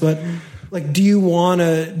sense. But like, do you want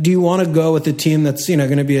to go with the team that's,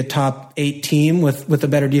 going to be a top 8 team with a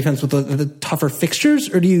better defense with the tougher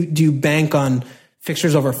fixtures? Or do you bank on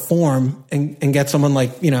fixtures over form and get someone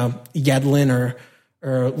like, Yedlin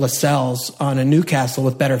or Lascelles on a Newcastle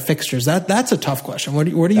with better fixtures? That's a tough question. What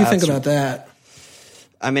do you think about that?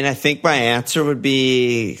 I mean, I think my answer would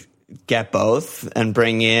be get both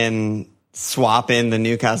and swap in the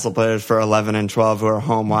Newcastle players for 11 and 12 who are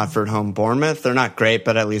home Watford, home Bournemouth. They're not great,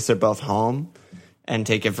 but at least they're both home, and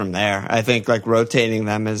take it from there. I think like rotating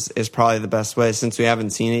them is probably the best way since we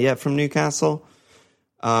haven't seen it yet from Newcastle.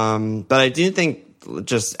 But I do think,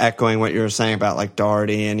 just echoing what you were saying about like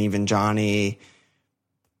Doherty and even Johnny,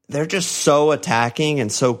 they're just so attacking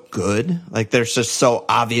and so good. Like they're just so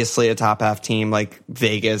obviously a top half team like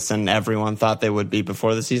Vegas and everyone thought they would be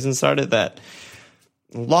before the season started, that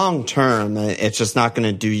long term, it's just not going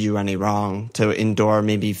to do you any wrong to endure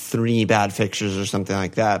maybe 3 bad fixtures or something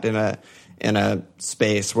like that in a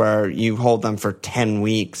space where you hold them for 10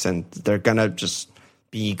 weeks and they're going to just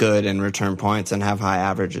be good and return points and have high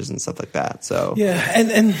averages and stuff like that. So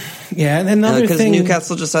and another because thing,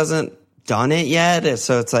 Newcastle just hasn't done it yet,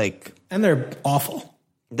 so it's like, and they're awful.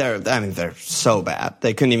 They're so bad.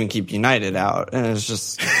 They couldn't even keep United out, and it's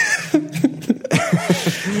just.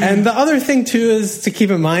 And the other thing too is to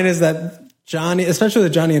keep in mind is that Johnny, especially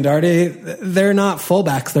with Johnny and Doherty, they're not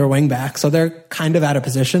fullbacks; they're wingbacks, so they're kind of out of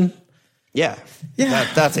position. Yeah.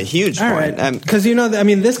 That's a huge point. Because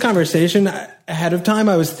this conversation ahead of time,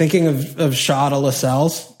 I was thinking of Shaw to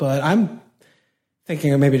Lascelles, but I'm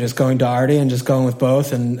thinking of maybe just going Doherty and just going with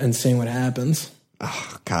both and seeing what happens.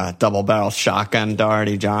 Oh God, double barrel shotgun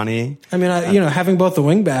Doherty, Johnny. I mean, having both the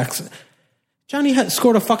wing backs. Johnny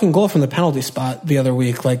scored a fucking goal from the penalty spot the other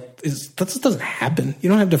week. Like, that just doesn't happen. You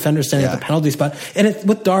don't have defenders standing at the penalty spot. And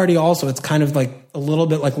with Doherty also, it's kind of like a little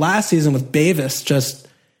bit like last season with Bavis. Just,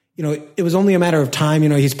 it was only a matter of time.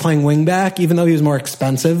 He's playing wing back, even though he was more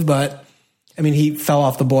expensive. But, I mean, he fell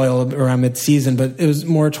off the boil around mid-season. But it was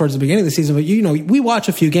more towards the beginning of the season. But, we watch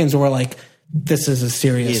a few games where we're like, this is a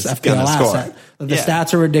serious FPL asset. The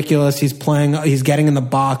stats are ridiculous. He's playing. He's getting in the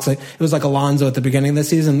box. It was like Alonso at the beginning of the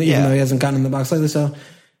season, even though he hasn't gotten in the box lately. So,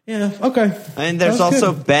 okay. And there's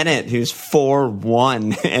also good. Bennett, who's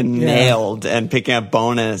 4-1 and nailed and picking up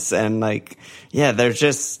bonus. And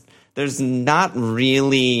there's not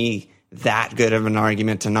really that good of an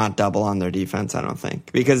argument to not double on their defense, I don't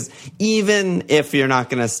think. Because even if you're not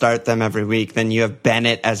going to start them every week, then you have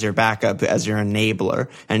Bennett as your backup, as your enabler,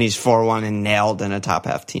 and he's 4-1 and nailed in a top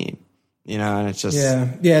half team. And it's just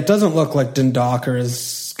It doesn't look like Dundalker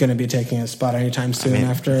is going to be taking a spot anytime soon.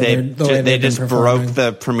 After they just broke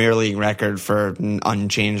the Premier League record for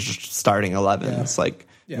unchanged starting 11s.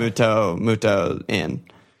 Muto in.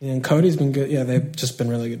 Yeah, and Cody's been good. Yeah, they've just been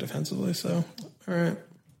really good defensively. So, all right.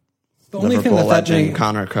 The only Liverpool thing legend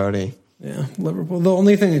Connor Cody. Yeah, Liverpool. The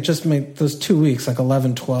only thing that just made those 2 weeks, like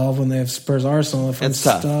 11-12, when they have Spurs Arsenal, if I'm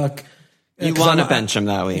stuck. You want to bench him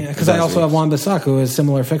that week. Yeah, because I also have Wan-Bissaka, who has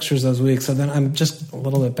similar fixtures those weeks. So then I'm just a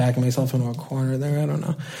little bit backing myself into a corner there. I don't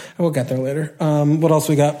know. We'll get there later. What else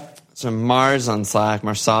we got? So Mars on Slack,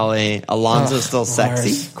 Marsali, Alonso's still sexy?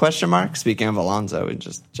 Mars. Question mark. Speaking of Alonso, we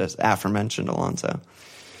just aforementioned Alonso.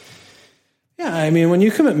 Yeah, I mean, when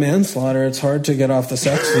you commit manslaughter, it's hard to get off the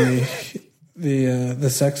sexy, the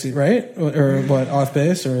sexy, right? Or what, off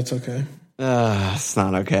base, or it's okay? It's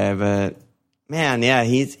not okay, but man, yeah,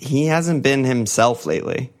 he hasn't been himself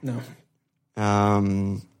lately. No.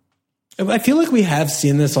 I feel like we have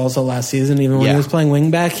seen this also last season, even when he was playing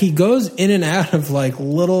wingback. He goes in and out of like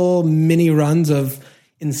little mini runs of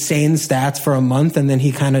insane stats for a month, and then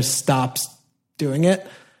he kind of stops doing it.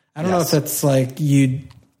 I don't know if it's like you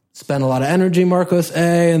spend a lot of energy, Marcos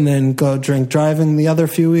A, and then go drink driving the other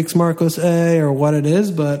few weeks, Marcos A, or what it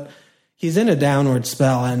is, but he's in a downward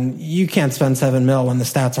spell, and you can't spend $7 million when the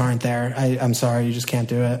stats aren't there. I'm sorry, you just can't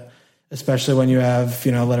do it. Especially when you have,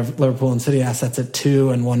 Liverpool and City assets at 2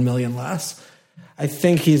 and 1 million less. I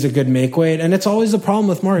think he's a good make weight, and it's always a problem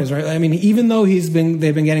with Marcus, right? I mean, even though they've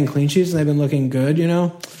been getting clean sheets and they've been looking good,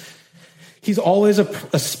 he's always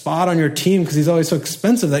a spot on your team because he's always so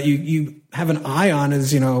expensive that you have an eye on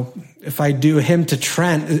is, if I do him to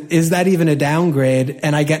Trent, is that even a downgrade?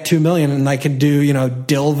 And I get 2 million and I could do,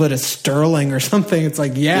 Dilva to Sterling or something. It's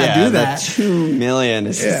like, do that. 2 million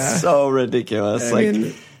is so ridiculous.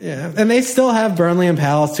 Yeah, and they still have Burnley and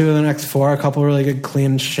Palace, 2 of the next 4, a couple really good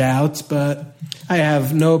clean shouts, but I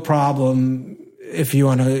have no problem if you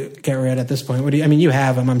want to get rid at this point. You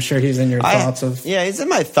have him. I'm sure he's in your thoughts of. Yeah, he's in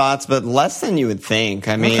my thoughts, but less than you would think.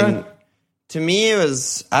 To me, it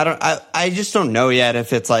was, I just don't know yet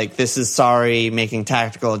if it's like, this is making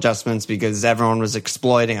tactical adjustments because everyone was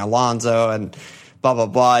exploiting Alonso and blah, blah,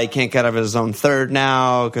 blah. He can't get out of his own third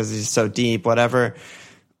now because he's so deep, whatever.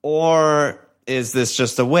 Or is this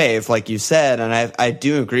just a wave, like you said? And I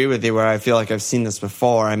do agree with you where I feel like I've seen this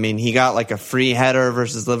before. I mean, he got like a free header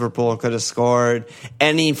versus Liverpool, could have scored.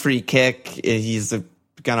 Any free kick, he's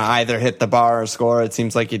going to either hit the bar or score. It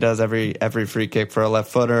seems like he does every free kick for a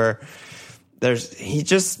left footer. He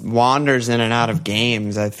just wanders in and out of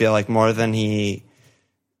games. I feel like more than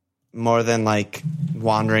like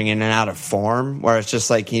wandering in and out of form, where it's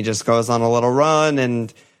just like he just goes on a little run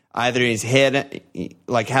and either he's hit,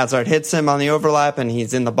 like Hazard hits him on the overlap and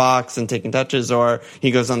he's in the box and taking touches, or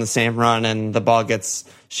he goes on the same run and the ball gets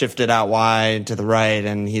shifted out wide to the right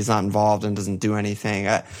and he's not involved and doesn't do anything.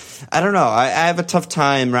 I don't know. I have a tough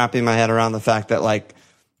time wrapping my head around the fact that like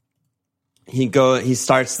he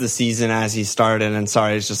starts the season as he started, and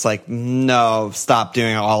it's just like, no, stop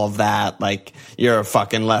doing all of that. Like, you're a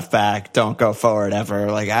fucking left back. Don't go forward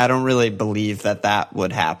ever. Like, I don't really believe that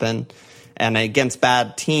would happen. And against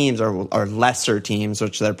bad teams or lesser teams,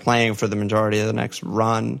 which they're playing for the majority of the next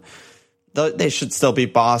run, they should still be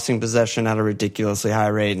bossing possession at a ridiculously high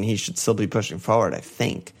rate, and he should still be pushing forward, I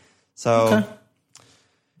think. So,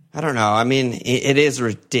 I don't know. I mean, it is a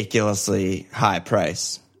ridiculously high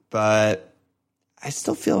price, but I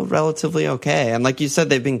still feel relatively okay. And like you said,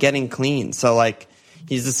 they've been getting clean. So like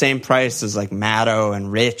he's the same price as like Matto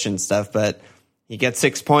and Rich and stuff, but he gets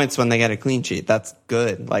 6 points when they get a clean sheet. That's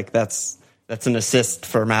good. Like that's an assist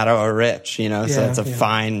for Matto or Rich, so it's a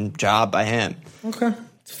fine job by him. Okay.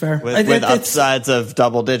 It's fair. With upsides of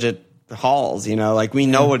double digit hauls, like we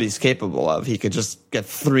know what he's capable of. He could just get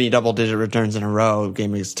 3 double digit returns in a row,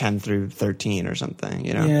 game weeks 10 through 13 or something,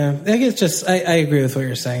 Yeah, I think it's just, I agree with what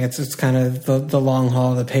you're saying. It's kind of the long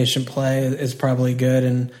haul, the patient play is probably good,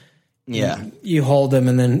 and you hold him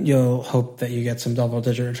and then you'll hope that you get some double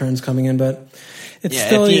digit returns coming in, but it's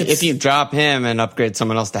still... If you drop him and upgrade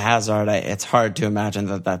someone else to Hazard, it's hard to imagine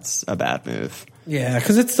that's a bad move. Yeah,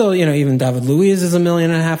 because it's still, even David Luiz is $1.5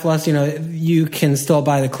 million less. You can still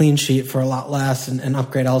buy the clean sheet for a lot less and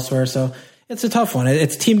upgrade elsewhere. So it's a tough one.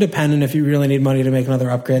 It's team dependent. If you really need money to make another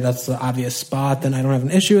upgrade, that's the obvious spot. Then I don't have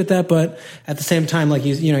an issue with that. But at the same time, like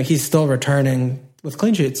he's still returning with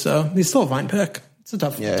clean sheets, so he's still a fine pick. It's a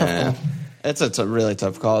tough call. It's a really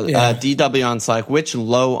tough call. Yeah. DW on Slack, which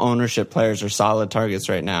low ownership players are solid targets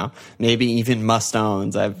right now? Maybe even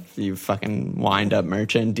must-owns. You fucking wind-up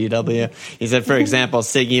merchant, DW. He said, for example,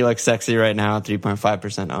 Siggy looks sexy right now at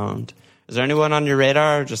 3.5% owned. Is there anyone on your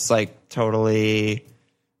radar just like totally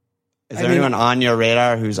Is there anyone on your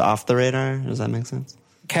radar who's off the radar? Does that make sense?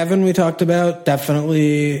 Kevin, we talked about,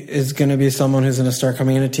 definitely is going to be someone who's going to start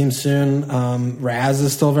coming in a team soon. Raz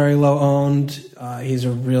is still very low owned. He's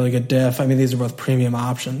a really good diff. I mean, these are both premium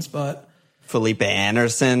options, but Felipe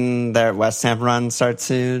Anderson, their West Ham run starts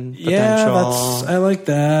soon. Yeah, I like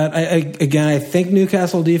that. I think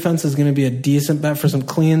Newcastle defense is going to be a decent bet for some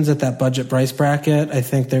cleans at that budget price bracket. I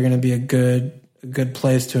think they're going to be a good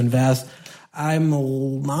place to invest. I'm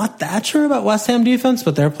not that sure about West Ham defense,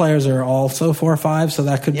 but their players are also 4-5, so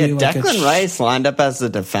that could be like Declan Rice lined up as a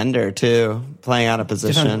defender too, playing out of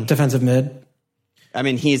position. Defensive mid. I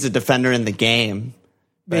mean, he's a defender in the game.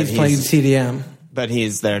 But he's playing CDM. But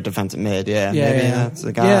he's their defensive mid, maybe that's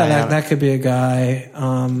the guy. Yeah, that could be a guy.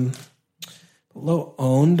 Low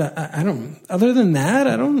owned. I don't. Other than that,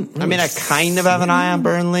 I don't. Really I kind of have an eye on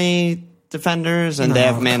Burnley defenders, and they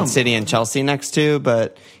have Man City and Chelsea next to.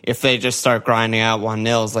 But if they just start grinding out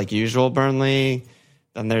 1-0s like usual, Burnley,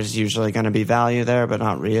 then there's usually going to be value there, but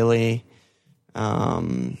not really. I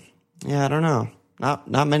don't know.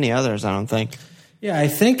 Not many others, I don't think. Yeah, I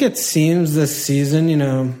think it seems this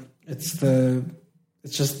season, it's a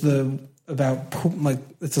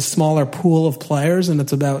smaller pool of players, and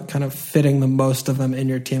it's about kind of fitting the most of them in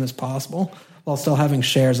your team as possible while still having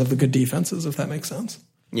shares of the good defenses, if that makes sense.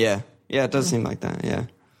 Yeah, it does seem like that. Yeah.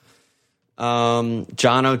 John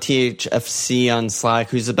OTHFC on Slack.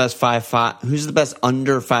 Who's the best 5-5? Who's the best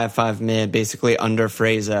under 5-5 mid? Basically under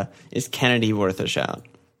Fraser. Is Kennedy worth a shout?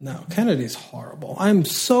 No, Kennedy's horrible. I'm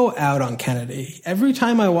so out on Kennedy. Every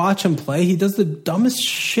time I watch him play, he does the dumbest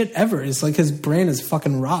shit ever. It's like his brain is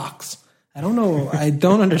fucking rocks. I don't know. I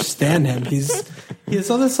don't understand him. He has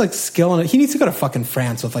all this like skill in it. He needs to go to fucking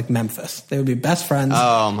France with like Memphis. They would be best friends.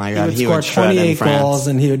 Oh my god, he would score 28 goals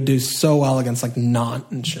and he would do so well against like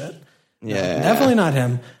Nantes and shit. Yeah, definitely not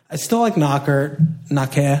him. I still like Knocker.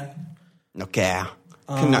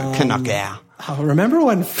 Remember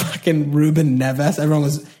when fucking Ruben Neves, everyone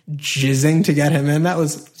was jizzing to get him in? That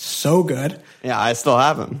was so good. Yeah, I still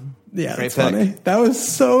have him. Yeah, that's funny. That was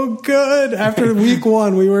so good. After week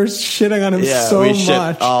 1, we were shitting on him so much.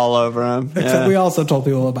 Shit all over him. Except we also told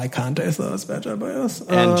people to buy Conte, so that was bad job by us.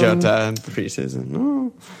 And Jota in preseason.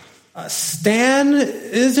 Oh. Stan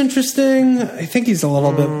is interesting. I think he's a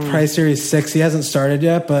little bit pricier. He's 6. He hasn't started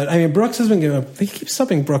yet, but I mean, Brooks has been good. He keeps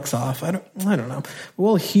subbing Brooks off. I don't know.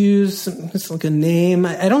 Will Hughes, it's like a name.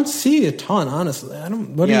 I don't see a ton, honestly.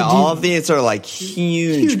 All of these are like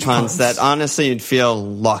huge punts that honestly you'd feel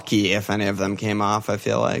lucky if any of them came off. I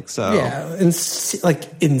feel like so. Yeah,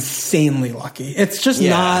 insanely lucky. It's just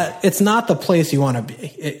not. It's not the place you want to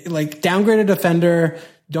be. Like downgraded defender.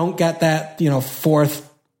 Don't get that fourth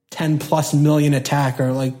 10+ million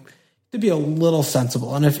attacker, like to be a little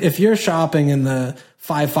sensible. And if you're shopping in the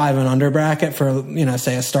 5-5 and under bracket for,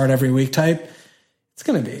 say a start every week type, it's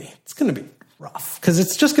going to be rough because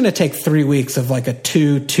it's just going to take 3 weeks of like a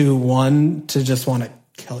 2-2-1 to just want to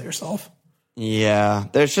kill yourself. Yeah.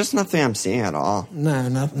 There's just nothing I'm seeing at all. No,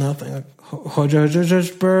 nothing.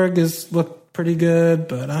 Hojbjerg is looked pretty good,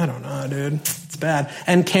 but I don't know, dude. It's bad.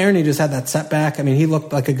 And Kearney just had that setback. I mean, he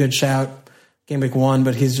looked like a good shout. Game week 1,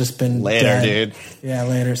 but he's just been later, dead. dude. Yeah,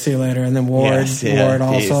 later. See you later. And then Ward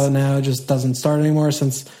also now just doesn't start anymore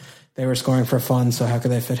since they were scoring for fun. So how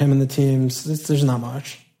could they fit him in the teams? There's not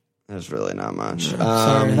much. There's really not much. No,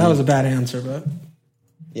 sorry, that was a bad answer, but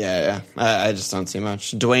yeah. I just don't see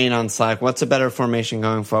much. Dwayne on Slack. What's a better formation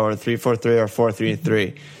going forward? 3-4-3 or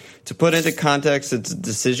 4-3-3? To put into context, it's a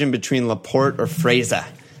decision between Laporte or Fraser.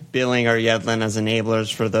 Billing or Yedlin as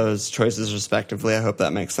enablers for those choices respectively. I hope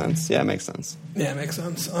that makes sense. Yeah, it makes sense. Yeah, it makes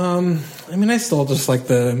sense. I mean, I still just like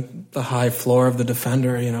the high floor of the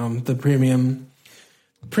defender, the premium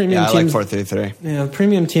yeah, I teams. like 4-3-3. Yeah,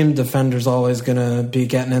 premium team defender's always going to be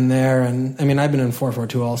getting in there. And I mean, I've been in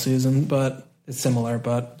 4-4-2 all season, but it's similar.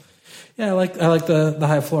 But yeah, I like the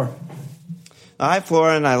high floor. The high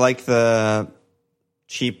floor, and I like the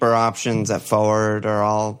cheaper options at forward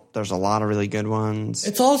there's a lot of really good ones.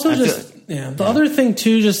 It's also other thing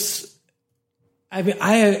too,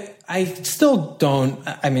 I still don't,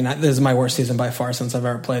 this is my worst season by far since I've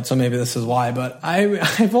ever played, so maybe this is why, but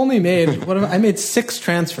I've only made, I made 6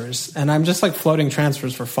 transfers, and I'm just like floating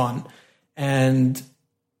transfers for fun. And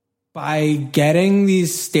by getting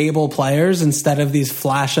these stable players instead of these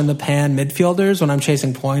flash in the pan midfielders when I'm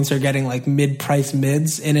chasing points or getting like mid-price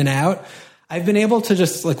mids in and out, I've been able to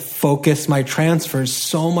just like focus my transfers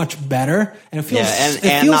so much better, and it feels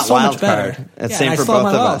not so wild much better. Card. It's same for both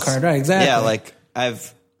of us. Card, right? Exactly. Yeah, like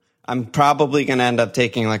I'm probably going to end up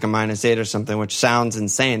taking like a -8 or something, which sounds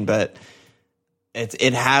insane, but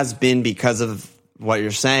it has been because of what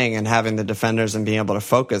you're saying and having the defenders and being able to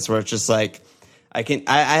focus, where it's just like, I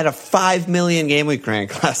had a 5 million game week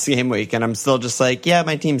rank last game week, and I'm still just like, yeah,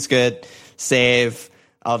 my team's good. Save.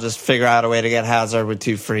 I'll just figure out a way to get Hazard with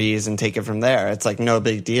 2 frees and take it from there. It's like no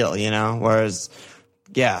big deal, you know? Whereas,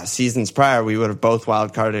 yeah, seasons prior, we would have both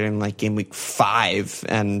wildcarded in like game week 5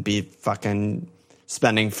 and be fucking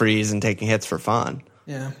spending frees and taking hits for fun.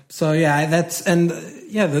 Yeah. So, yeah,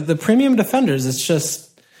 the premium defenders, it's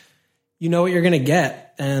just, you know what you're going to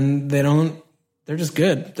get, and they're just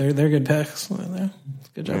good. They're good picks.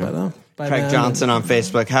 Good job by them. Craig Johnson on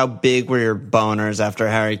Facebook. How big were your boners after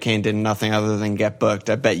Harry Kane did nothing other than get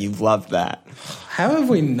booked? I bet you loved that. How have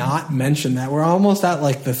we not mentioned that? We're almost at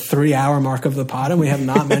like the 3-hour mark of the pod, and we have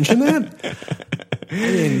not mentioned that. I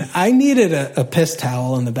mean, I needed a piss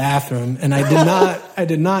towel in the bathroom, and I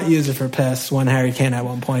did not use it for piss when Harry Kane at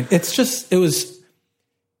one point. It's just the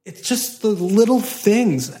little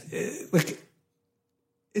things. Like,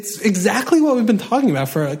 it's exactly what we've been talking about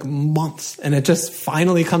for like months, and it just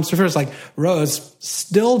finally comes to first. Like, Rose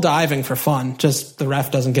still diving for fun, just the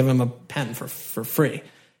ref doesn't give him a pen for free.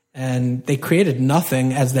 And they created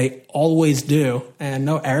nothing, as they always do. And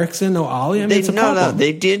no Eriksson, no Ollie. I mean, no,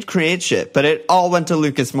 they did create shit, but it all went to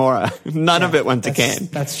Lucas Moura. None of it went to Kane.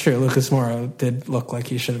 That's true. Lucas Moura did look like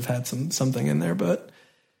he should have had something in there, but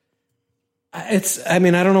I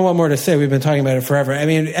don't know what more to say. We've been talking about it forever. I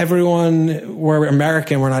mean, we're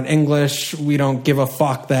American, we're not English. We don't give a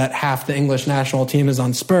fuck that half the English national team is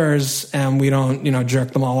on Spurs, and we don't,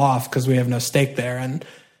 jerk them all off because we have no stake there. And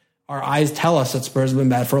our eyes tell us that Spurs have been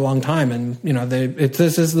bad for a long time. And,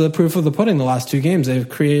 this is the proof of the pudding. The last 2 games, they've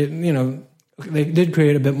created, they did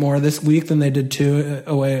create a bit more this week than they did 2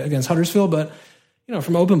 away against Huddersfield. But,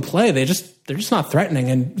 from open play, they're just not threatening.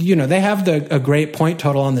 And, they have a great point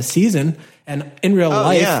total on the season. And in real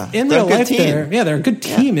life, they're a good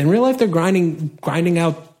team. Yeah. In real life, they're grinding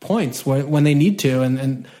out points when they need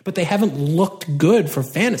to, but they haven't looked good for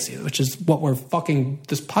fantasy, which is what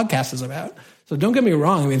this podcast is about. So don't get me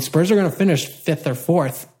wrong. I mean, Spurs are going to finish 5th or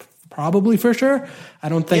 4th, probably for sure. I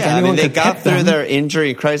don't think anyone. They got through their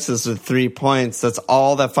injury crisis with 3 points. That's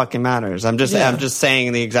all that fucking matters. I'm just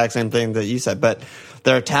saying the exact same thing that you said, but.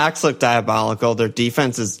 Their attacks look diabolical. Their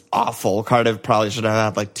defense is awful. Cardiff probably should have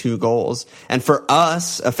had like 2 goals. And for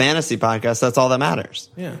us, a fantasy podcast, that's all that matters.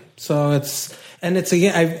 Yeah. So it's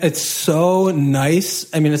so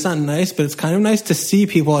nice. I mean, it's not nice, but it's kind of nice to see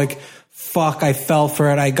people like, fuck, I fell for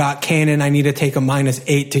it. I got Kane and I need to take a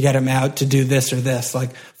 -8 to get him out to do this or this.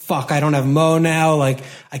 Like, fuck, I don't have Mo now. Like,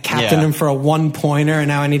 I captained him for a 1-pointer and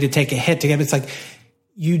now I need to take a hit to get him. It's like,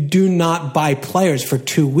 you do not buy players for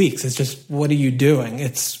 2 weeks. It's just, what are you doing?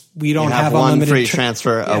 We don't have unlimited free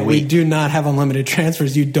transfer a week. We do not have unlimited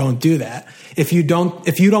transfers. You don't do that. If you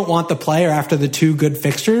don't want the player after the 2 good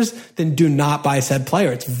fixtures, then do not buy said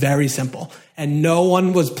player. It's very simple. And no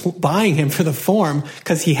one was buying him for the form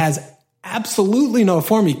because he has absolutely no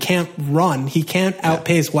form. He can't run. He can't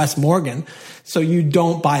outpace Wes Morgan. So you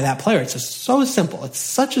don't buy that player. It's just so simple. It's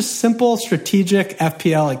such a simple, strategic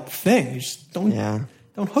FPL thing. You just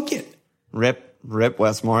don't hook it. Rip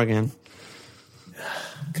Wes Morgan.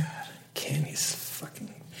 God, he's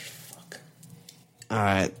fucking fuck. All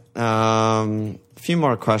right. A few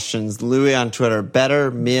more questions. Louis on Twitter.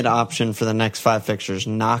 Better mid option for the next 5 fixtures.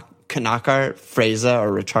 Knockaert, Fraser,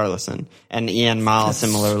 or Richarlison? And Ian Mall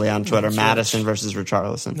similarly on Twitter. Madison versus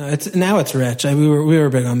Richarlison. No, it's Rich. We were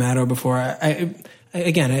big on Maddo before.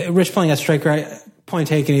 Rich playing as striker. Point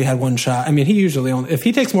taken. He had 1 shot. I mean, he usually if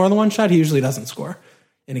he takes more than 1 shot, he usually doesn't score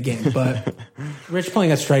in a game. But Rich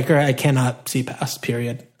playing as striker, I cannot see past.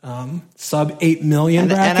 Period. Sub 8 million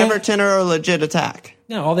bracket. And Everton are a legit attack.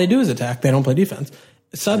 No, all they do is attack. They don't play defense.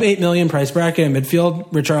 Sub 8 million price bracket in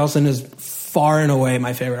midfield. Richarlison is far and away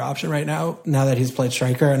my favorite option right now that he's played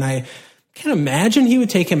striker. And I can imagine he would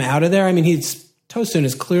take him out of there. I mean, Tosun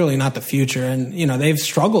is clearly not the future, and they've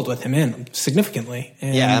struggled with him in significantly.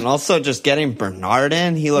 And also just getting Bernard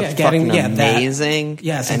in, he looked fucking amazing.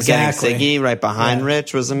 Yes, and exactly. Getting Siggy right behind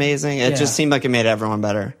Rich was amazing. It just seemed like it made everyone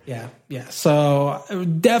better. Yeah. So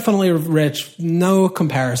definitely Rich, no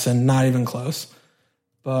comparison, not even close.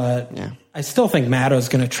 But I still think Maddo's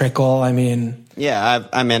going to trickle. I mean,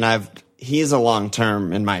 he's a long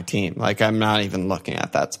term in my team. Like, I'm not even looking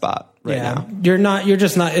at that spot now. You're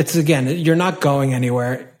just not, you're not going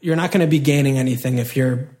anywhere. You're not going to be gaining anything if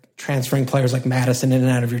you're transferring players like Madison in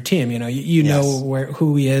and out of your team. You know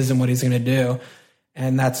who he is and what he's going to do.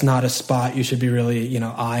 And that's not a spot you should be really,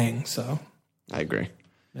 eyeing. So I agree.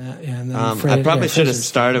 And then I probably should have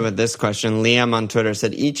started with this question. Liam on Twitter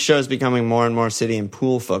said, each show is becoming more and more city and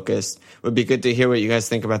pool focused. Would be good to hear what you guys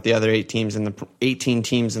think about the other 18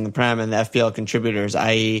 teams in the Prem and the FPL contributors,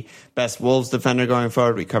 i.e. best Wolves defender going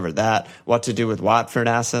forward. We covered that. What to do with Watford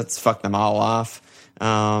assets. Fuck them all off.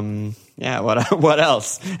 What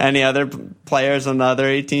else? Any other players on the other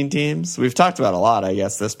 18 teams? We've talked about a lot, I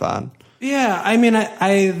guess, this pod. Yeah, I mean,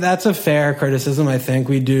 I that's a fair criticism. I think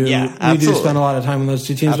we do spend a lot of time on those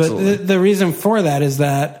two teams. Absolutely. But the reason for that is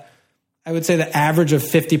that I would say the average of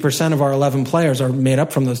 50% of our 11 players are made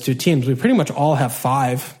up from those two teams. We pretty much all have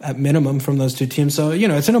 5 at minimum from those two teams. So, it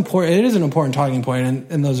is an important talking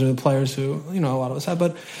point, and those are the players who, a lot of us have.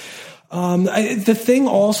 But the thing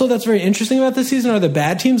also that's very interesting about this season are the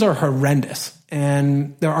bad teams are horrendous.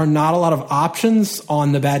 And there are not a lot of options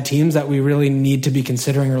on the bad teams that we really need to be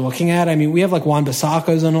considering or looking at. I mean, we have like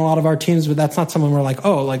Wan-Bissaka's in a lot of our teams, but that's not someone we're like,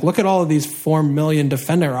 look at all of these 4 million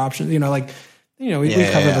defender options. We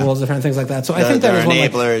covered the rules, different things like that. So I think that is one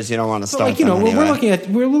enablers. You don't want to start.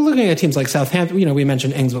 We're looking at teams like Southampton. We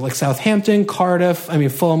mentioned Ings, but like Southampton, Cardiff. I mean,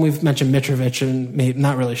 Fulham. We've mentioned Mitrovic and maybe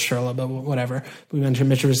not really Schürrle, but whatever. We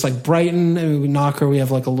mentioned Mitrovic, like Brighton. I mean, Knocker. We have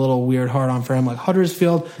like a little weird hard on for him, like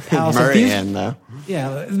Huddersfield, Palace. Murray in though.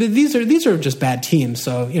 Yeah, these are just bad teams.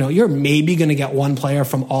 So you're maybe going to get one player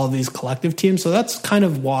from all of these collective teams. So that's kind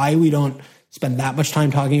of why we don't spend that much time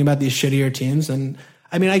talking about these shittier teams. And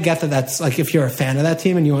I mean, I get that that's like if you're a fan of that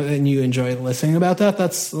team and you enjoy listening about that,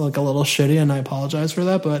 that's like a little shitty, and I apologize for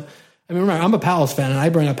that. But I mean, remember, I'm a Palace fan, and I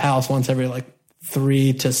bring up Palace once every like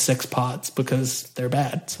 3 to 6 pods because they're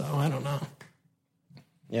bad. So I don't know.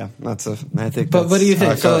 Yeah, I think. But what do you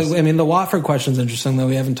think? So I mean, the Watford question's interesting, though.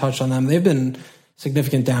 We haven't touched on them. They've been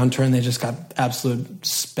significant downturn. They just got absolute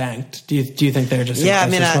spanked. Do you think they're just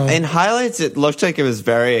in highlights it looked like it was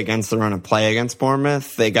very against the run of play against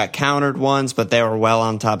Bournemouth. They got countered once, but they were well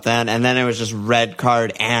on top then, and then it was just red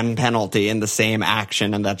card and penalty in the same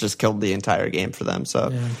action, and that just killed the entire game for them.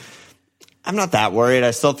 So I'm not that worried.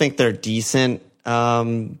 I still think they're decent,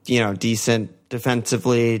 decent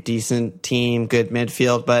defensively, decent team, good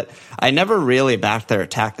midfield, but I never really backed their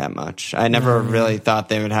attack that much. I never really thought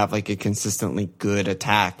they would have like a consistently good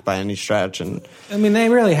attack by any stretch. And I mean, they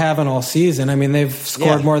really haven't all season. I mean, they've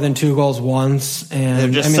scored more than 2 goals once,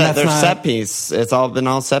 and they're set piece. It's all been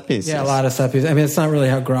all set pieces. Yeah, a lot of set pieces. I mean, it's not really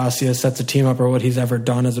how Gracia sets a team up or what he's ever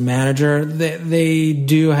done as a manager. They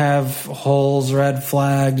do have Holes red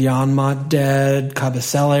flagged, Janmaat dead,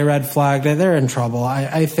 Kabasele red flagged. They're in trouble.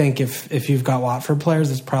 I think if you've got Watford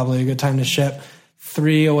players, it's probably a good time to ship.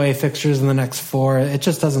 3 away fixtures in the next 4. It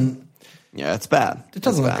just doesn't. Yeah, it's bad. It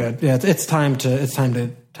doesn't look good. Yeah, it's time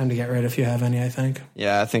to get rid if you have any. I think.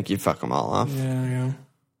 Yeah, I think you fuck them all off. Yeah.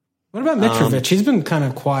 What about Mitrovic? He's been kind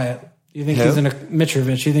of quiet. You think he's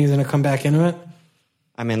gonna come back into it?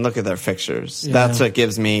 I mean, look at their fixtures. Yeah. That's what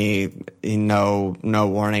gives me no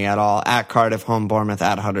warning at all. At Cardiff, home Bournemouth,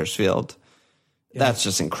 at Huddersfield. Yeah. That's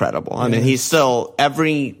just incredible. I mean, he's still,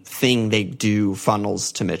 everything they do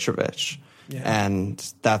funnels to Mitrovic. Yeah.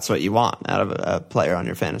 And that's what you want out of a player on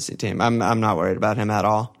your fantasy team. I'm not worried about him at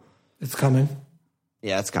all. It's coming.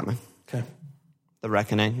 Yeah, it's coming. Okay. The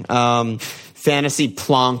reckoning. Fantasy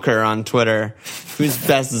Plonker on Twitter. Who's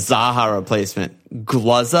best Zaha replacement?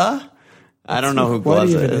 Glaza? I don't know who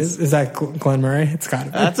Glaza is. Is that Glenn Murray? It's got to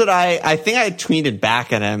be. That's what I think I tweeted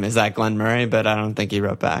back at him. Is that Glenn Murray? But I don't think he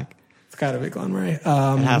wrote back. It's got to be Glenn Murray. It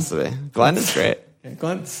has to be. Glenn is great.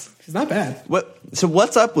 Yeah, he's not bad. So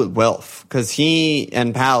what's up with Wilf? Because he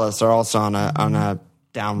and Palace are also on a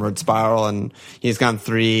downward spiral, and he's gone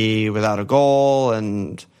 3 without a goal,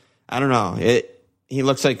 and I don't know. He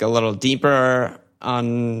looks like a little deeper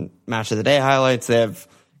on Match of the Day highlights. They have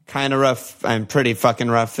kind of rough and pretty fucking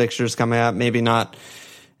rough fixtures coming up. Maybe not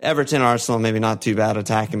Everton, Arsenal, maybe not too bad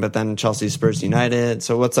attacking, but then Chelsea, Spurs, United.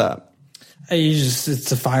 So what's up?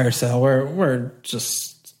 It's a fire sale. We're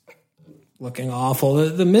just looking awful.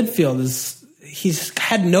 The midfield he's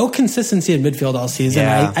had no consistency in midfield all season.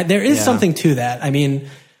 Yeah. There is something to that. I mean,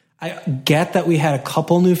 I get that we had a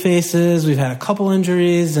couple new faces, we've had a couple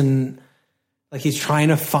injuries, and like he's trying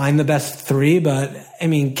to find the best 3. But I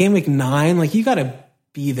mean, game week 9, like you got to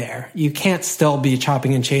be there. You can't still be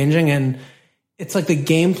chopping and changing, and it's like the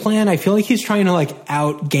game plan. I feel like he's trying to like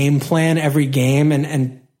out game plan every game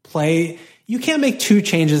and play. You can't make 2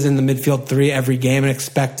 changes in the midfield 3 every game and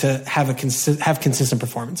expect to have consistent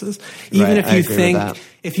performances. Even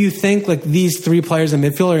if you think like these 3 players in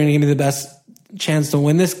midfield are going to give me the best chance to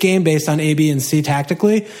win this game based on A, B, and C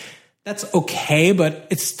tactically, that's okay. But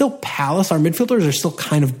it's still Palace. Our midfielders are still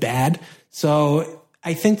kind of bad. So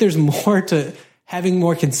I think there's more to having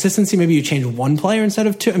more consistency. Maybe you change one player instead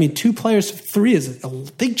of two. I mean, 2 players, 3 is a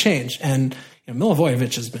big change. And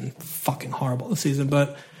Milivojevic has been fucking horrible this season,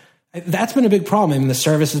 but that's been a big problem. I mean, the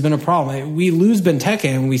service has been a problem. We lose Benteke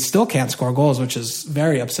and we still can't score goals, which is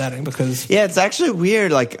very upsetting because... Yeah, it's actually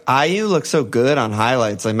weird. Like, Ayew looks so good on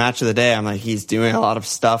highlights. Like, match of the day, I'm like, he's doing a lot of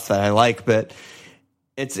stuff that I like, but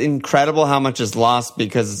it's incredible how much is lost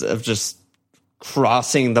because of just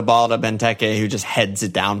crossing the ball to Benteke, who just heads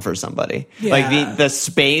it down for somebody. Yeah. Like, the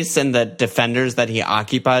space and the defenders that he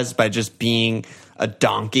occupies by just being a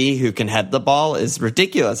donkey who can head the ball is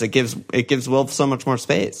ridiculous. It gives Wilf so much more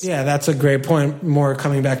space. Yeah, that's a great point. More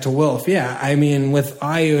coming back to Wilf. Yeah, I mean, with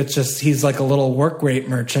Ayew, it's just he's like a little work rate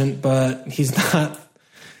merchant, but he's not.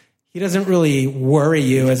 He doesn't really worry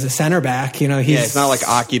you as a center back. He's not like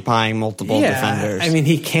occupying multiple defenders. I mean,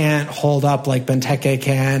 he can't hold up like Benteke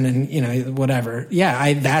can, and whatever.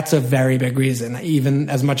 Yeah, that's a very big reason. Even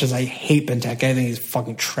as much as I hate Benteke, I think he's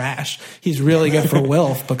fucking trash. He's really good for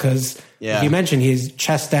Wilf because. Yeah. Like you mentioned, he's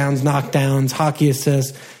chest downs, knockdowns, hockey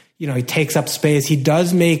assists. He takes up space. He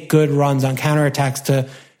does make good runs on counterattacks to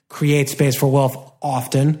create space for Wilf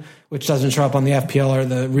often, which doesn't show up on the FPL or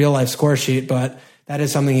the real life score sheet, but that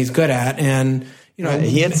is something he's good at. And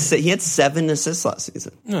he had 7 assists last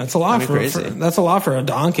season. No, it's a lot that's a lot for a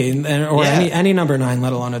donkey or any number 9,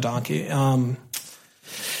 let alone a donkey.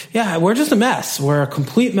 Yeah, we're just a mess. We're a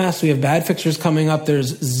complete mess. We have bad fixtures coming up. There's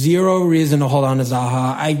zero reason to hold on to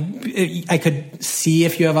Zaha. I could see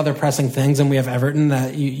if you have other pressing things, and we have Everton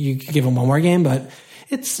that you could give him one more game, but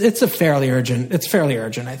it's fairly urgent. It's fairly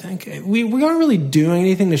urgent, I think. We aren't really doing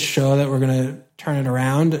anything to show that we're going to turn it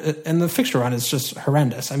around, and the fixture run is just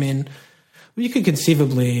horrendous. I mean, we could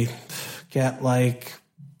conceivably get like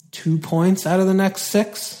 2 points out of the next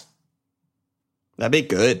 6. That'd be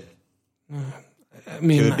good. I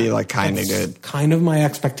mean, it would be like kind of good. Kind of my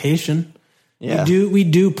expectation. Yeah, we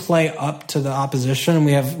do play up to the opposition, and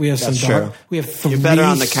we have That's some. True. We have 3. You're better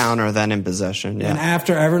on the counter than in possession. Yeah, and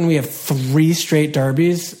after Everton, we have 3 straight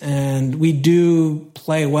derbies, and we do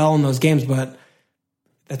play well in those games. But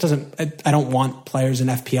that doesn't. I don't want players in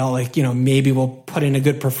FPL like maybe we'll put in a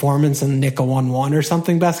good performance and nick a 1-1 or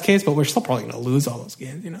something best case, but we're still probably going to lose all those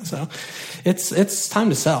games. So it's time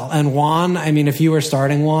to sell. And Juan, I mean, if you were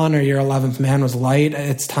starting Juan or your 11th man was light,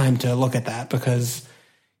 it's time to look at that because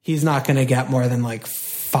he's not going to get more than like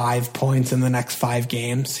 5 points in the next 5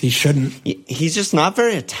 games. He shouldn't. He's just not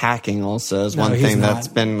very attacking. Also, is one thing that's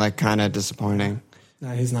been like kind of disappointing. No,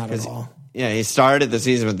 he's not at all. Yeah, he started the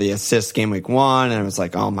season with the assist game week 1, and it was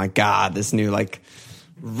like, oh my god, this new like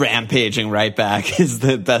rampaging right back is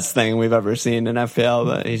the best thing we've ever seen in FPL.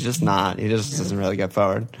 But he's just not. He just doesn't really get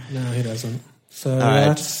forward. No, he doesn't. So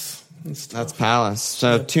that's Palace.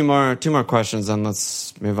 So two more questions, and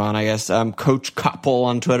let's move on. I guess Coach Koppel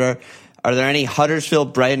on Twitter. Are there any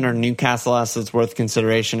Huddersfield, Brighton, or Newcastle assets worth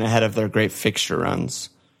consideration ahead of their great fixture runs?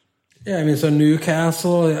 Yeah, I mean, so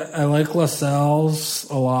Newcastle, I like Lascelles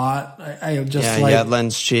a lot. I just like...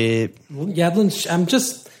 Yedlin's cheap.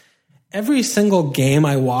 Every single game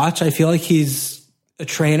I watch, I feel like a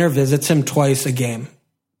trainer visits him twice a game,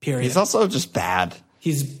 period. He's also just bad.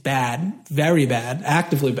 He's bad, very bad,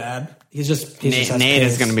 actively bad. Nate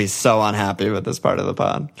is going to be so unhappy with this part of the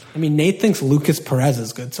pod. I mean, Nate thinks Lucas Perez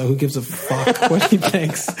is good, so who gives a fuck what he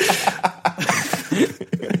thinks?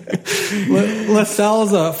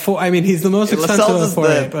 Lascelles he's the most expensive Lascelles of the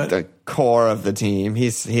 4, but the core of the team.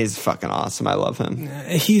 He's fucking awesome. I love him.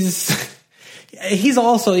 He's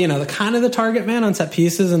also, the kind of the target man on set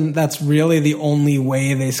pieces, and that's really the only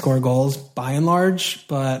way they score goals by and large,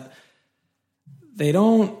 but they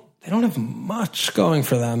don't have much going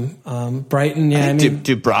for them. Brighton, yeah.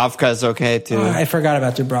 Dubravka's okay too. I forgot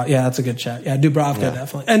about Dubravka. Yeah, that's a good chat. Yeah, Dubravka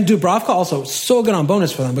definitely. And Dubravka also so good on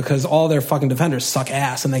bonus for them because all their fucking defenders suck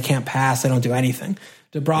ass and they can't pass. They don't do anything.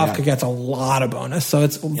 Dubravka gets a lot of bonus, so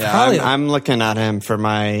it's probably. I'm looking at him for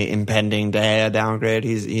my impending De Gea downgrade.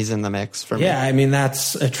 He's in the mix for me. Yeah, I mean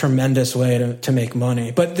that's a tremendous way to make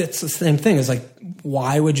money. But it's the same thing. Is like,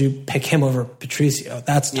 why would you pick him over Patricio?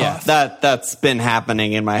 That's tough. Yeah, that's been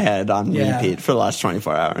happening in my head on repeat for the last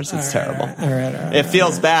 24 hours. It's terrible. All right, it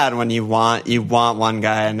feels bad when you want one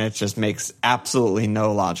guy and it just makes absolutely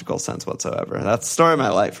no logical sense whatsoever. That's the story of my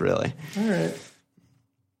life, really. All right.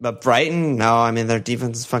 But Brighton, no, I mean, their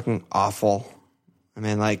defense is fucking awful. I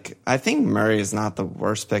mean, I think Murray is not the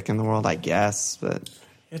worst pick in the world, I guess, but...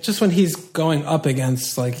 It's just when he's going up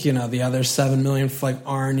against, the other 7 million,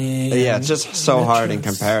 Arnie. Yeah, it's just so hard in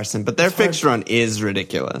comparison. But their fixture run is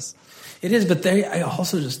ridiculous. It is, but I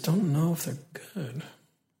also just don't know if they're good.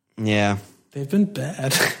 Yeah. They've been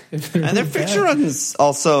bad. And their fixture run is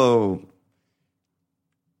also...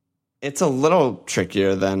 It's a little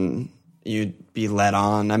trickier than you'd be led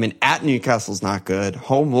on. I mean, at Newcastle's not good.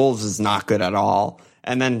 Home Wolves is not good at all.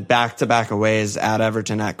 And then back-to-back aways at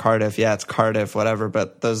Everton, at Cardiff. Yeah, it's Cardiff, whatever,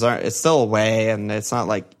 but it's still away, and it's not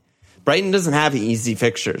like Brighton doesn't have easy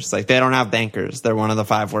fixtures. Like, they don't have bankers. They're one of the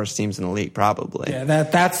 5 worst teams in the league, probably. Yeah,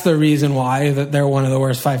 that's the reason why that they're one of the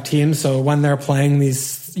worst 5 teams. So when they're playing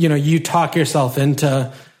these, you talk yourself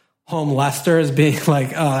into home Leicester as being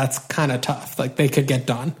like, oh, that's kind of tough. Like, they could get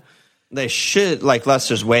done. They should. Like,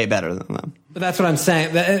 Leicester's way better than them. But that's what I'm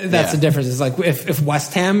saying. That's the difference. Is like if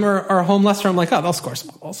West Ham are home Leicester, I'm like, oh, they'll score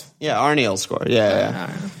some goals. Yeah, Arnie will score.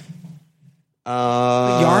 Yeah.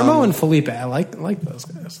 Yarmo and Felipe, I like those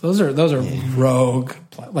guys. Those are rogue,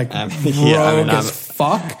 rogue as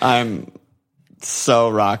fuck. I'm so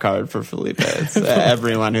rock hard for Felipe.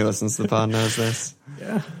 Everyone who listens to the pod knows this.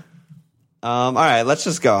 Yeah. All right, let's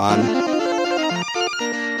just go on.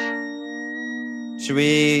 Should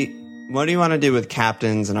we? What do you want to do with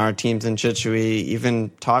captains and our teams and shit? Should we even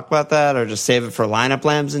talk about that, or just save it for lineup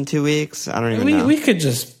lambs in 2 weeks? I don't even know. We could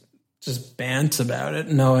just bant about it,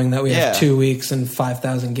 knowing that we have 2 weeks and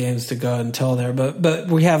 5,000 games to go until there. But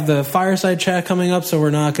we have the fireside chat coming up, so we're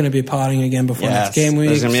not going to be potting again before next game week.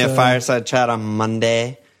 There's going to be a fireside chat on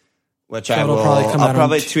Monday, which I'll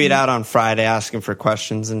probably tweet out on Friday asking for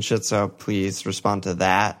questions and shit, so please respond to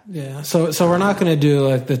that. Yeah, so we're not going to do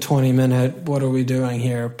like the 20-minute what are we doing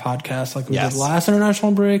here podcast like we did last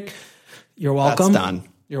international break. You're welcome. That's done.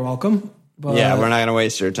 You're welcome. But, yeah, we're not going to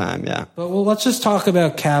waste your time, But let's just talk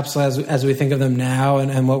about caps as we think of them now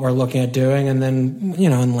and what we're looking at doing, and then,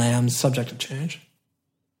 in lambs, subject to change.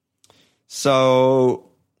 So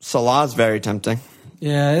Salah's very tempting.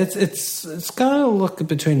 Yeah, it's got to look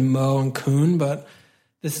between Mo and Kuhn, but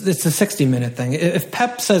it's a 60-minute thing. If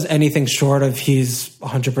Pep says anything short of he's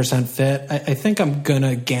 100% fit, I think I'm going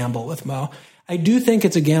to gamble with Mo. I do think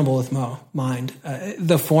it's a gamble with Mo, mind.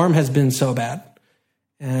 The form has been so bad.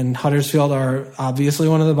 And Huddersfield are obviously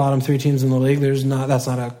one of the bottom 3 teams in the league. That's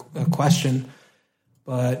not a question.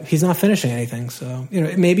 But he's not finishing anything. So,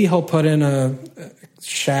 maybe he'll put in a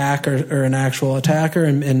Shaq or an actual attacker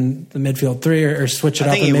in the midfield 3 or switch it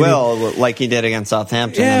up. I think he will, like he did against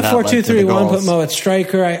Southampton. Yeah, 4-2-3-1, put Mo at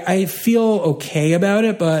striker. I feel okay about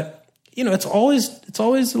it, but, it's always a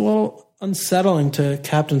little unsettling to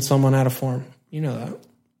captain someone out of form. You know that.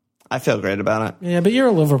 I feel great about it. Yeah, but you're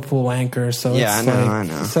a Liverpool anchor, so I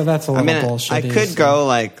know. So that's a little bullshit. I could go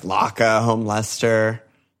like Laka, home Leicester.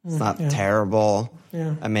 It's not terrible.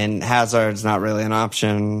 Yeah. I mean, Hazard's not really an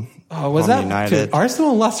option. Oh, was that United? Dude,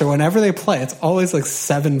 Arsenal and Leicester, whenever they play, it's always like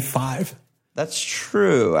 7-5. That's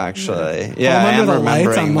true, actually. Yeah, I am under the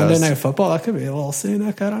lights on Monday Night Football. That could be a little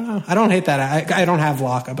scenic. I don't know. I don't hate that. I don't have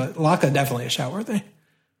Laka, but Laka definitely is shout worthy.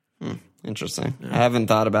 Interesting. Yeah. I haven't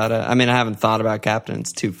thought about it. I mean, I haven't thought about captain.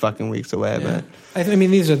 It's 2 fucking weeks away, but I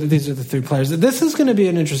mean, these are the 3 players. This is going to be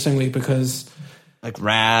an interesting week because, like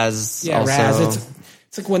Raz. Yeah, also. Raz.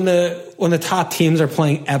 It's like when the top teams are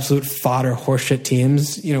playing absolute fodder horseshit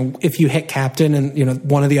teams. If you hit captain and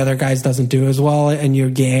one of the other guys doesn't do as well, and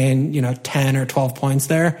you gain 10 or 12 points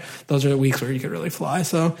there, those are the weeks where you could really fly.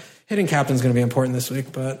 So hitting captain is going to be important this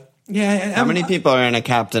week. But how many people are in a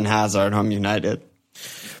captain Hazard home United?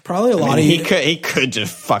 Probably a lot of he could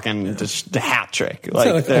just fucking just hat trick.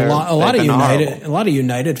 Like a lot of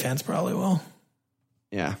United fans probably will.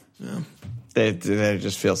 Yeah. They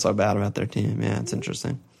just feel so bad about their team. Yeah, it's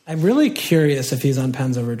interesting. I'm really curious if he's on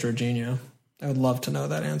pens over Jorginho. I would love to know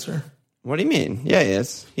that answer. What do you mean? Yeah, he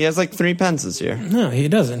is. He has like 3 pens this year. No, he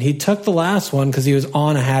doesn't. He took the last one because he was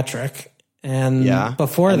on a hat trick, and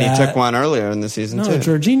before that, he took one earlier in the season too.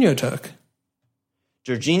 Jorginho took.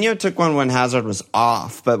 Jorginho took one when Hazard was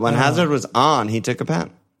off, but when Hazard was on, he took a pen.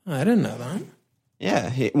 Oh, I didn't know that.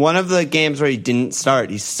 Yeah, one of the games where he didn't start,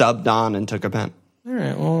 he subbed on and took a pen. All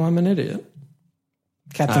right, well, I'm an idiot.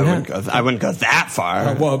 Captain I wouldn't go that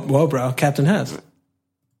far. Whoa, bro. Captain Haz.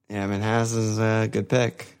 Yeah, I mean, Haz is a good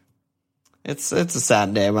pick. It's a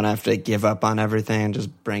sad day when I have to give up on everything and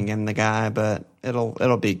just bring in the guy, but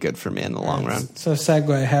it'll be good for me in the long run. So,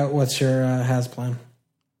 segue, what's your Haz plan?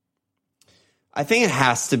 I think it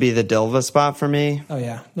has to be the Dilva spot for me. Oh,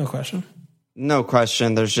 yeah. No question. No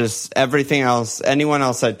question. There's just everything else. Anyone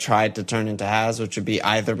else I tried to turn into Haz, which would be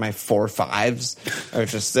either my 4-5s or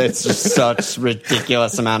it's just such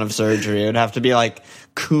ridiculous amount of surgery. It would have to be like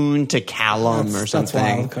Kuhn to Callum or something.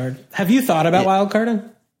 That's wild card. Have you thought about wild carding?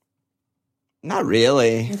 Not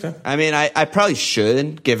really. Okay. I mean, I probably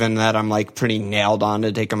should, given that I'm like pretty nailed on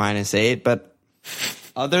to take a -8, but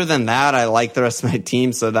other than that, I like the rest of my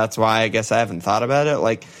team, so that's why I guess I haven't thought about it.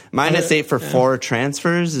 Like -8 for 4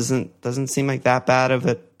 transfers doesn't seem like that bad of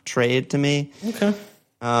a trade to me. Okay.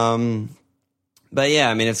 But yeah,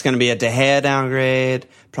 I mean, it's going to be a De Gea downgrade,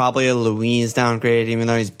 probably a Luiz downgrade, even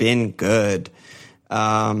though he's been good.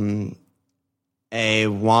 A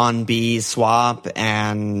Juan B swap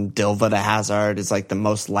and Dilva to Hazard is like the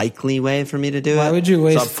most likely way for me to do it. Why would you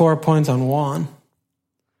waste 4 points on Juan?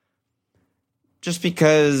 Just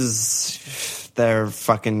because their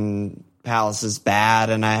fucking Palace is bad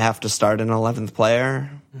and I have to start an 11th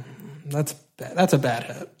player. That's a bad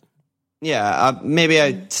hit. Yeah, maybe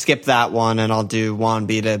I skip that one and I'll do Juan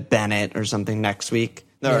B to Bennett or something next week.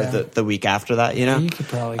 Or the week after that, you know? You could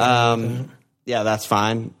probably get away with that. Yeah, that's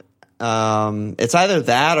fine. It's either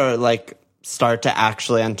that or like start to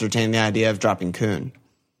actually entertain the idea of dropping Kuhn,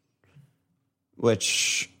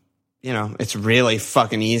 which, you know, it's really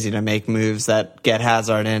fucking easy to make moves that get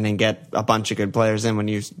Hazard in and get a bunch of good players in when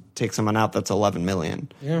you take someone out that's 11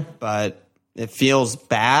 million. Yeah. But it feels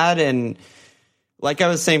bad. And like I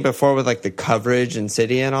was saying before with like the coverage and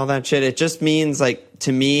City and all that shit, it just means like,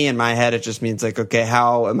 to me in my head, it just means like, okay,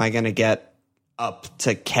 how am I going to get up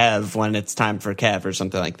to Kev when it's time for Kev or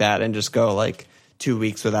something like that, and just go like 2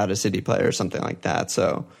 weeks without a City player or something like that.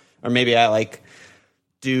 So, or maybe I like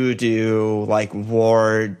do like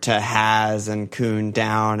Ward to Haz and Kuhn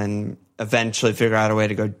down and eventually figure out a way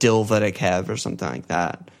to go Dilva to Kev or something like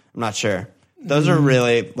that. I'm not sure. Those are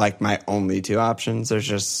really like my only two options. There's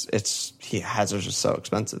just, Hazard's just so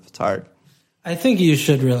expensive. It's hard. I think you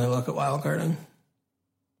should really look at wildcarding.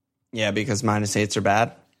 Yeah, because -8s are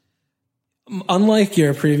bad. Unlike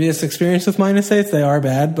your previous experience with -8s, they are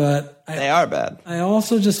bad, but they are bad. I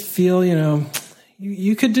also just feel, you know,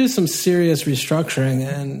 you could do some serious restructuring,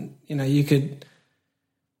 and you know, you've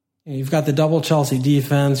got the double Chelsea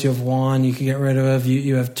defense. You have one you could get rid of.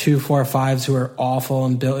 You have 2 4-5s who are awful,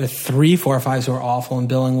 and 3 4-5s who are awful, and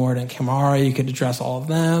Billingward and Kamara. You could address all of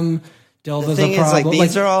them. Dilva's a problem. Like,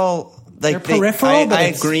 these are all. Like, they're peripheral.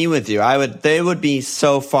 I agree with you. They would be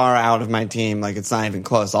so far out of my team. Like, it's not even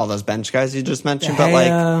close. All those bench guys you just mentioned, but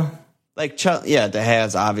De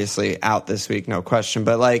Gea's obviously out this week, no question.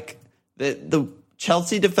 But like the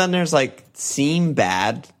Chelsea defenders like seem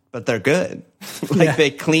bad, but they're good.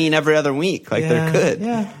 They clean every other week. Like they're good.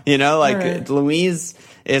 Yeah. You know, like right. Luiz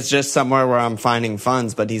is just somewhere where I'm finding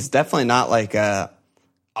funds, but he's definitely not like a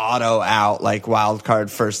auto out, like wild card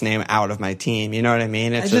first name out of my team. You know what I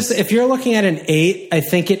mean? It's just if you're looking at an 8, I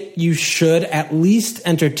think you should at least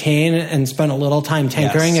entertain and spend a little time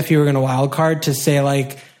tinkering if you were going to wild card to say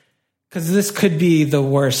like, because this could be the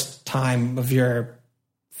worst time of your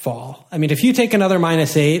fall. I mean, if you take another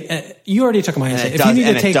 -8, you already took a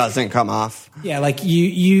 -8. It doesn't come off. Yeah, like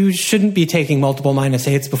you shouldn't be taking multiple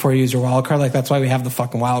 -8s before you use your wild card. Like that's why we have the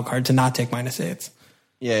fucking wild card to not take -8s.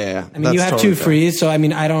 Yeah. I mean, you have totally 2 frees, so I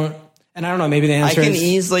mean, I don't know. Maybe the answer I can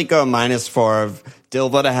easily go -4 of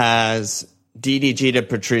Dilva to Haz, DDG to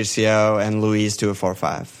Patricio, and Luiz to a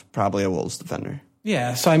 4-5. Probably a Wolves defender.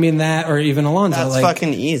 Yeah, so I mean that, or even Alonso. That's like,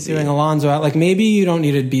 fucking easy. Doing Alonso out, like maybe you don't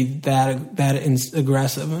need to be that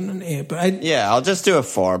aggressive in an 8. But I'll just do a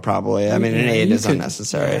 4 probably. I mean, an 8 is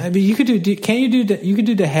unnecessary. Yeah, I mean, you could do De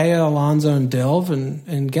Gea, Alonso, and Dilv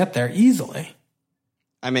and get there easily.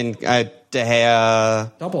 I mean, De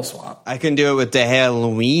Gea double swap. I can do it with De Gea,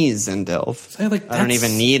 Luiz, and Dilf. So I don't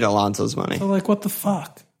even need Alonso's money. So like, what the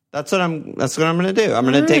fuck? That's what I'm going to do. I'm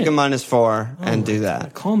going to take a -4 and do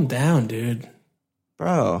that. Calm down, dude.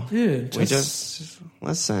 Bro, dude, we just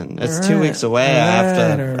listen. It's 2 weeks away. I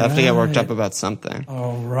have to get worked up about something.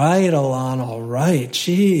 All right, Alon. All right,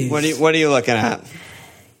 jeez. What are you looking at?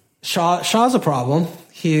 Shaw's a problem.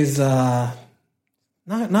 He's not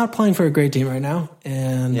playing for a great team right now,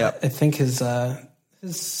 and I think his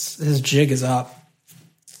jig is up.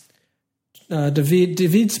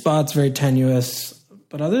 David's spot's very tenuous,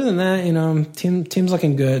 but other than that, you know, team's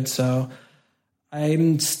looking good. So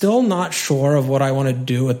I'm still not sure of what I want to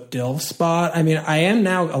do with Dilv's spot. I mean, I am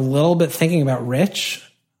now a little bit thinking about Rich.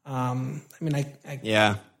 I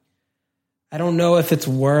don't know if it's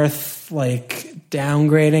worth like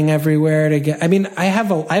downgrading everywhere to get. I mean, I have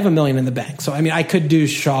 $1 million in the bank, so I mean, I could do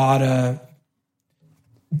Shaw to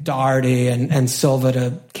Doherty and Silva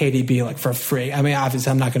to KDB like for free. I mean,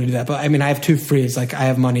 obviously, I'm not going to do that, but I mean, I have 2 frees. Like, I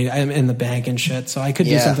have money. I'm in the bank and shit, so I could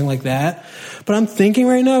do something like that. But I'm thinking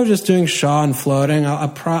right now, just doing Shaw and floating. I'll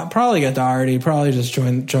probably get Doherty. Probably just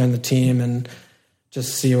join the team and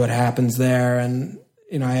just see what happens there. And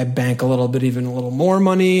you know, I bank a little bit, even a little more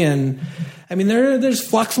money. And I mean, there's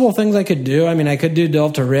flexible things I could do. I mean, I could do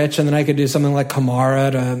Dilf to Rich, and then I could do something like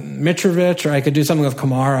Kamara to Mitrovic, or I could do something with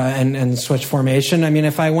Kamara and switch formation. I mean,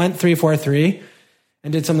 if I went 3-4-3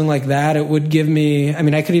 and did something like that, it would give me, I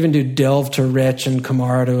mean, I could even do Dilf to Rich and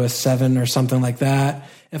Kamara to a 7 or something like that.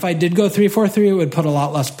 If I did go 3-4-3, it would put a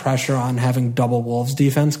lot less pressure on having double Wolves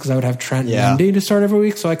defense because I would have Trent and Mendy to start every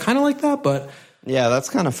week. So I kind of like that, but yeah, that's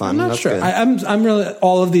kind of fun. I'm not that's sure. Good. I'm really,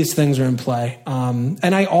 all of these things are in play.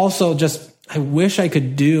 And I also I wish I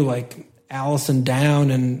could do like Allison down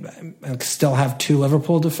and still have 2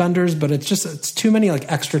 Liverpool defenders, but it's too many like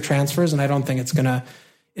extra transfers, and I don't think it's going to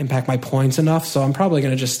impact my points enough. So I'm probably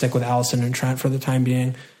going to just stick with Allison and Trent for the time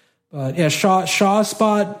being. But yeah, Shaw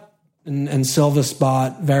spot and Silva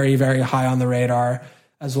spot, very, very high on the radar,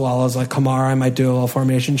 as well as like Kamara. I might do a little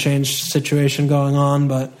formation change situation going on,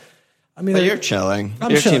 but I mean, you're chilling.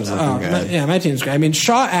 Your team's looking good. My team's great. I mean,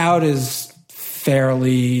 Shaw out is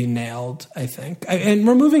fairly nailed, I think. And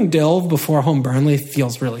removing Dilv before home Burnley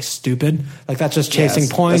feels really stupid. Like that's just chasing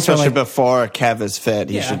points. Especially like, before Kev is fit,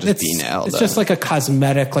 he should just be nailed. It's just like a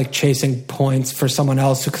cosmetic, like chasing points for someone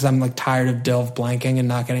else because I'm like tired of Dilv blanking and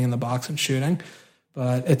not getting in the box and shooting.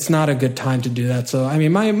 But it's not a good time to do that. So, I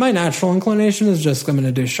mean, my natural inclination is just I'm going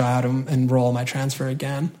to do Shaw out and roll my transfer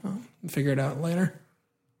again. Figure it out later.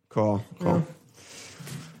 Cool. Yeah.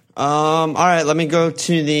 All right, let me go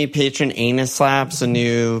to the patron anus slaps, the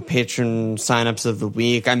new patron signups of the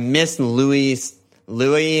week. I missed Louis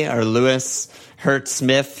Hurt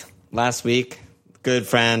Smith last week. Good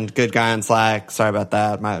friend, good guy on Slack. Sorry about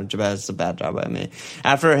that. It's a bad job by me.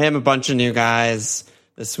 After him, a bunch of new guys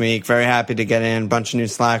this week. Very happy to get in. A bunch of new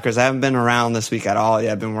Slackers. I haven't been around this week at all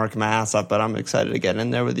yet. I've been working my ass off, but I'm excited to get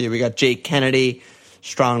in there with you. We got Jake Kennedy,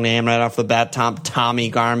 strong name right off the bat.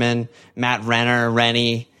 Tommy Garmin, Matt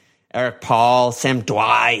Rennie, Eric Paul, Sam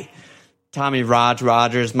Dwy, Tommy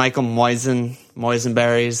Rogers, Michael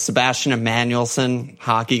Moisenberries, Sebastian Emmanuelson,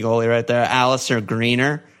 hockey goalie right there, Alistair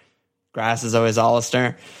Greener, grass is always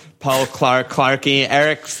Alistair, Paul Clarkey,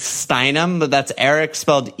 Eric Steinem, but that's Eric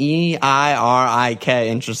spelled Eirik.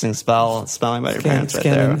 Interesting spelling by your parents right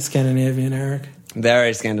there. Scandinavian Eric.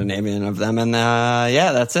 Very Scandinavian of them. And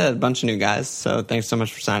that's it. A bunch of new guys. So thanks so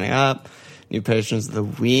much for signing up. New patrons of the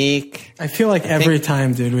week. I feel like every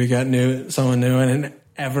time, dude, we got someone new and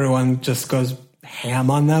everyone just goes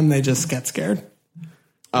ham on them. They just get scared.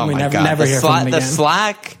 Oh my God. Never hear from them again. The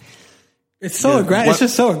Slack. It's so aggressive. It's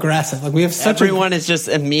just so aggressive. Like we have such everyone is just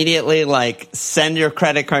immediately like, send your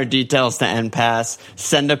credit card details to NPass.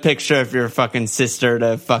 Send a picture of your fucking sister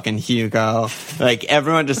to fucking Hugo. Like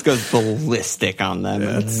everyone just goes ballistic on them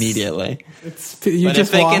immediately. If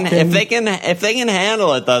they can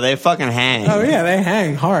handle it though, they fucking hang. Oh yeah, they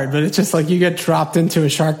hang hard. But it's just like you get dropped into a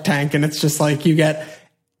Shark Tank, and it's just like you get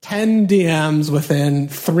 10 DMs within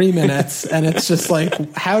 3 minutes, and it's just like,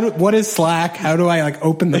 what is Slack? How do I like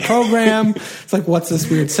open the program? It's like, what's this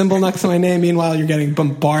weird symbol next to my name? Meanwhile, you're getting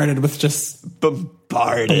bombarded with just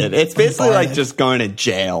bombarded. It's basically like just going to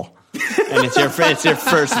jail, and it's your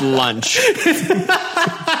first lunch.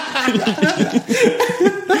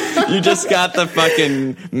 You just got the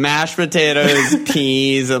fucking mashed potatoes,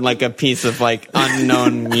 peas, and like a piece of like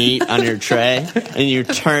unknown meat on your tray, and you're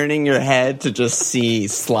turning your head to just see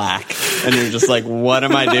Slack, and you're just like, what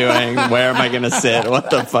am I doing? Where am I going to sit?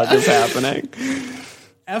 What the fuck is happening?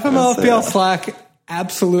 FMLFPL Slack,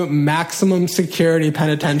 absolute maximum security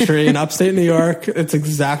penitentiary in upstate New York. It's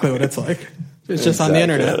exactly what it's like. It's just on the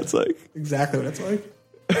internet. It's like exactly what it's like.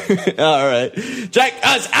 All right. Check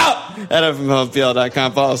us out at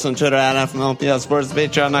FMLPL.com. Follow us on Twitter at FMLPL Sports,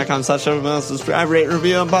 Patreon.com/FML. Subscribe, rate,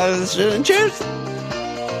 review, and follow this shit. And cheers.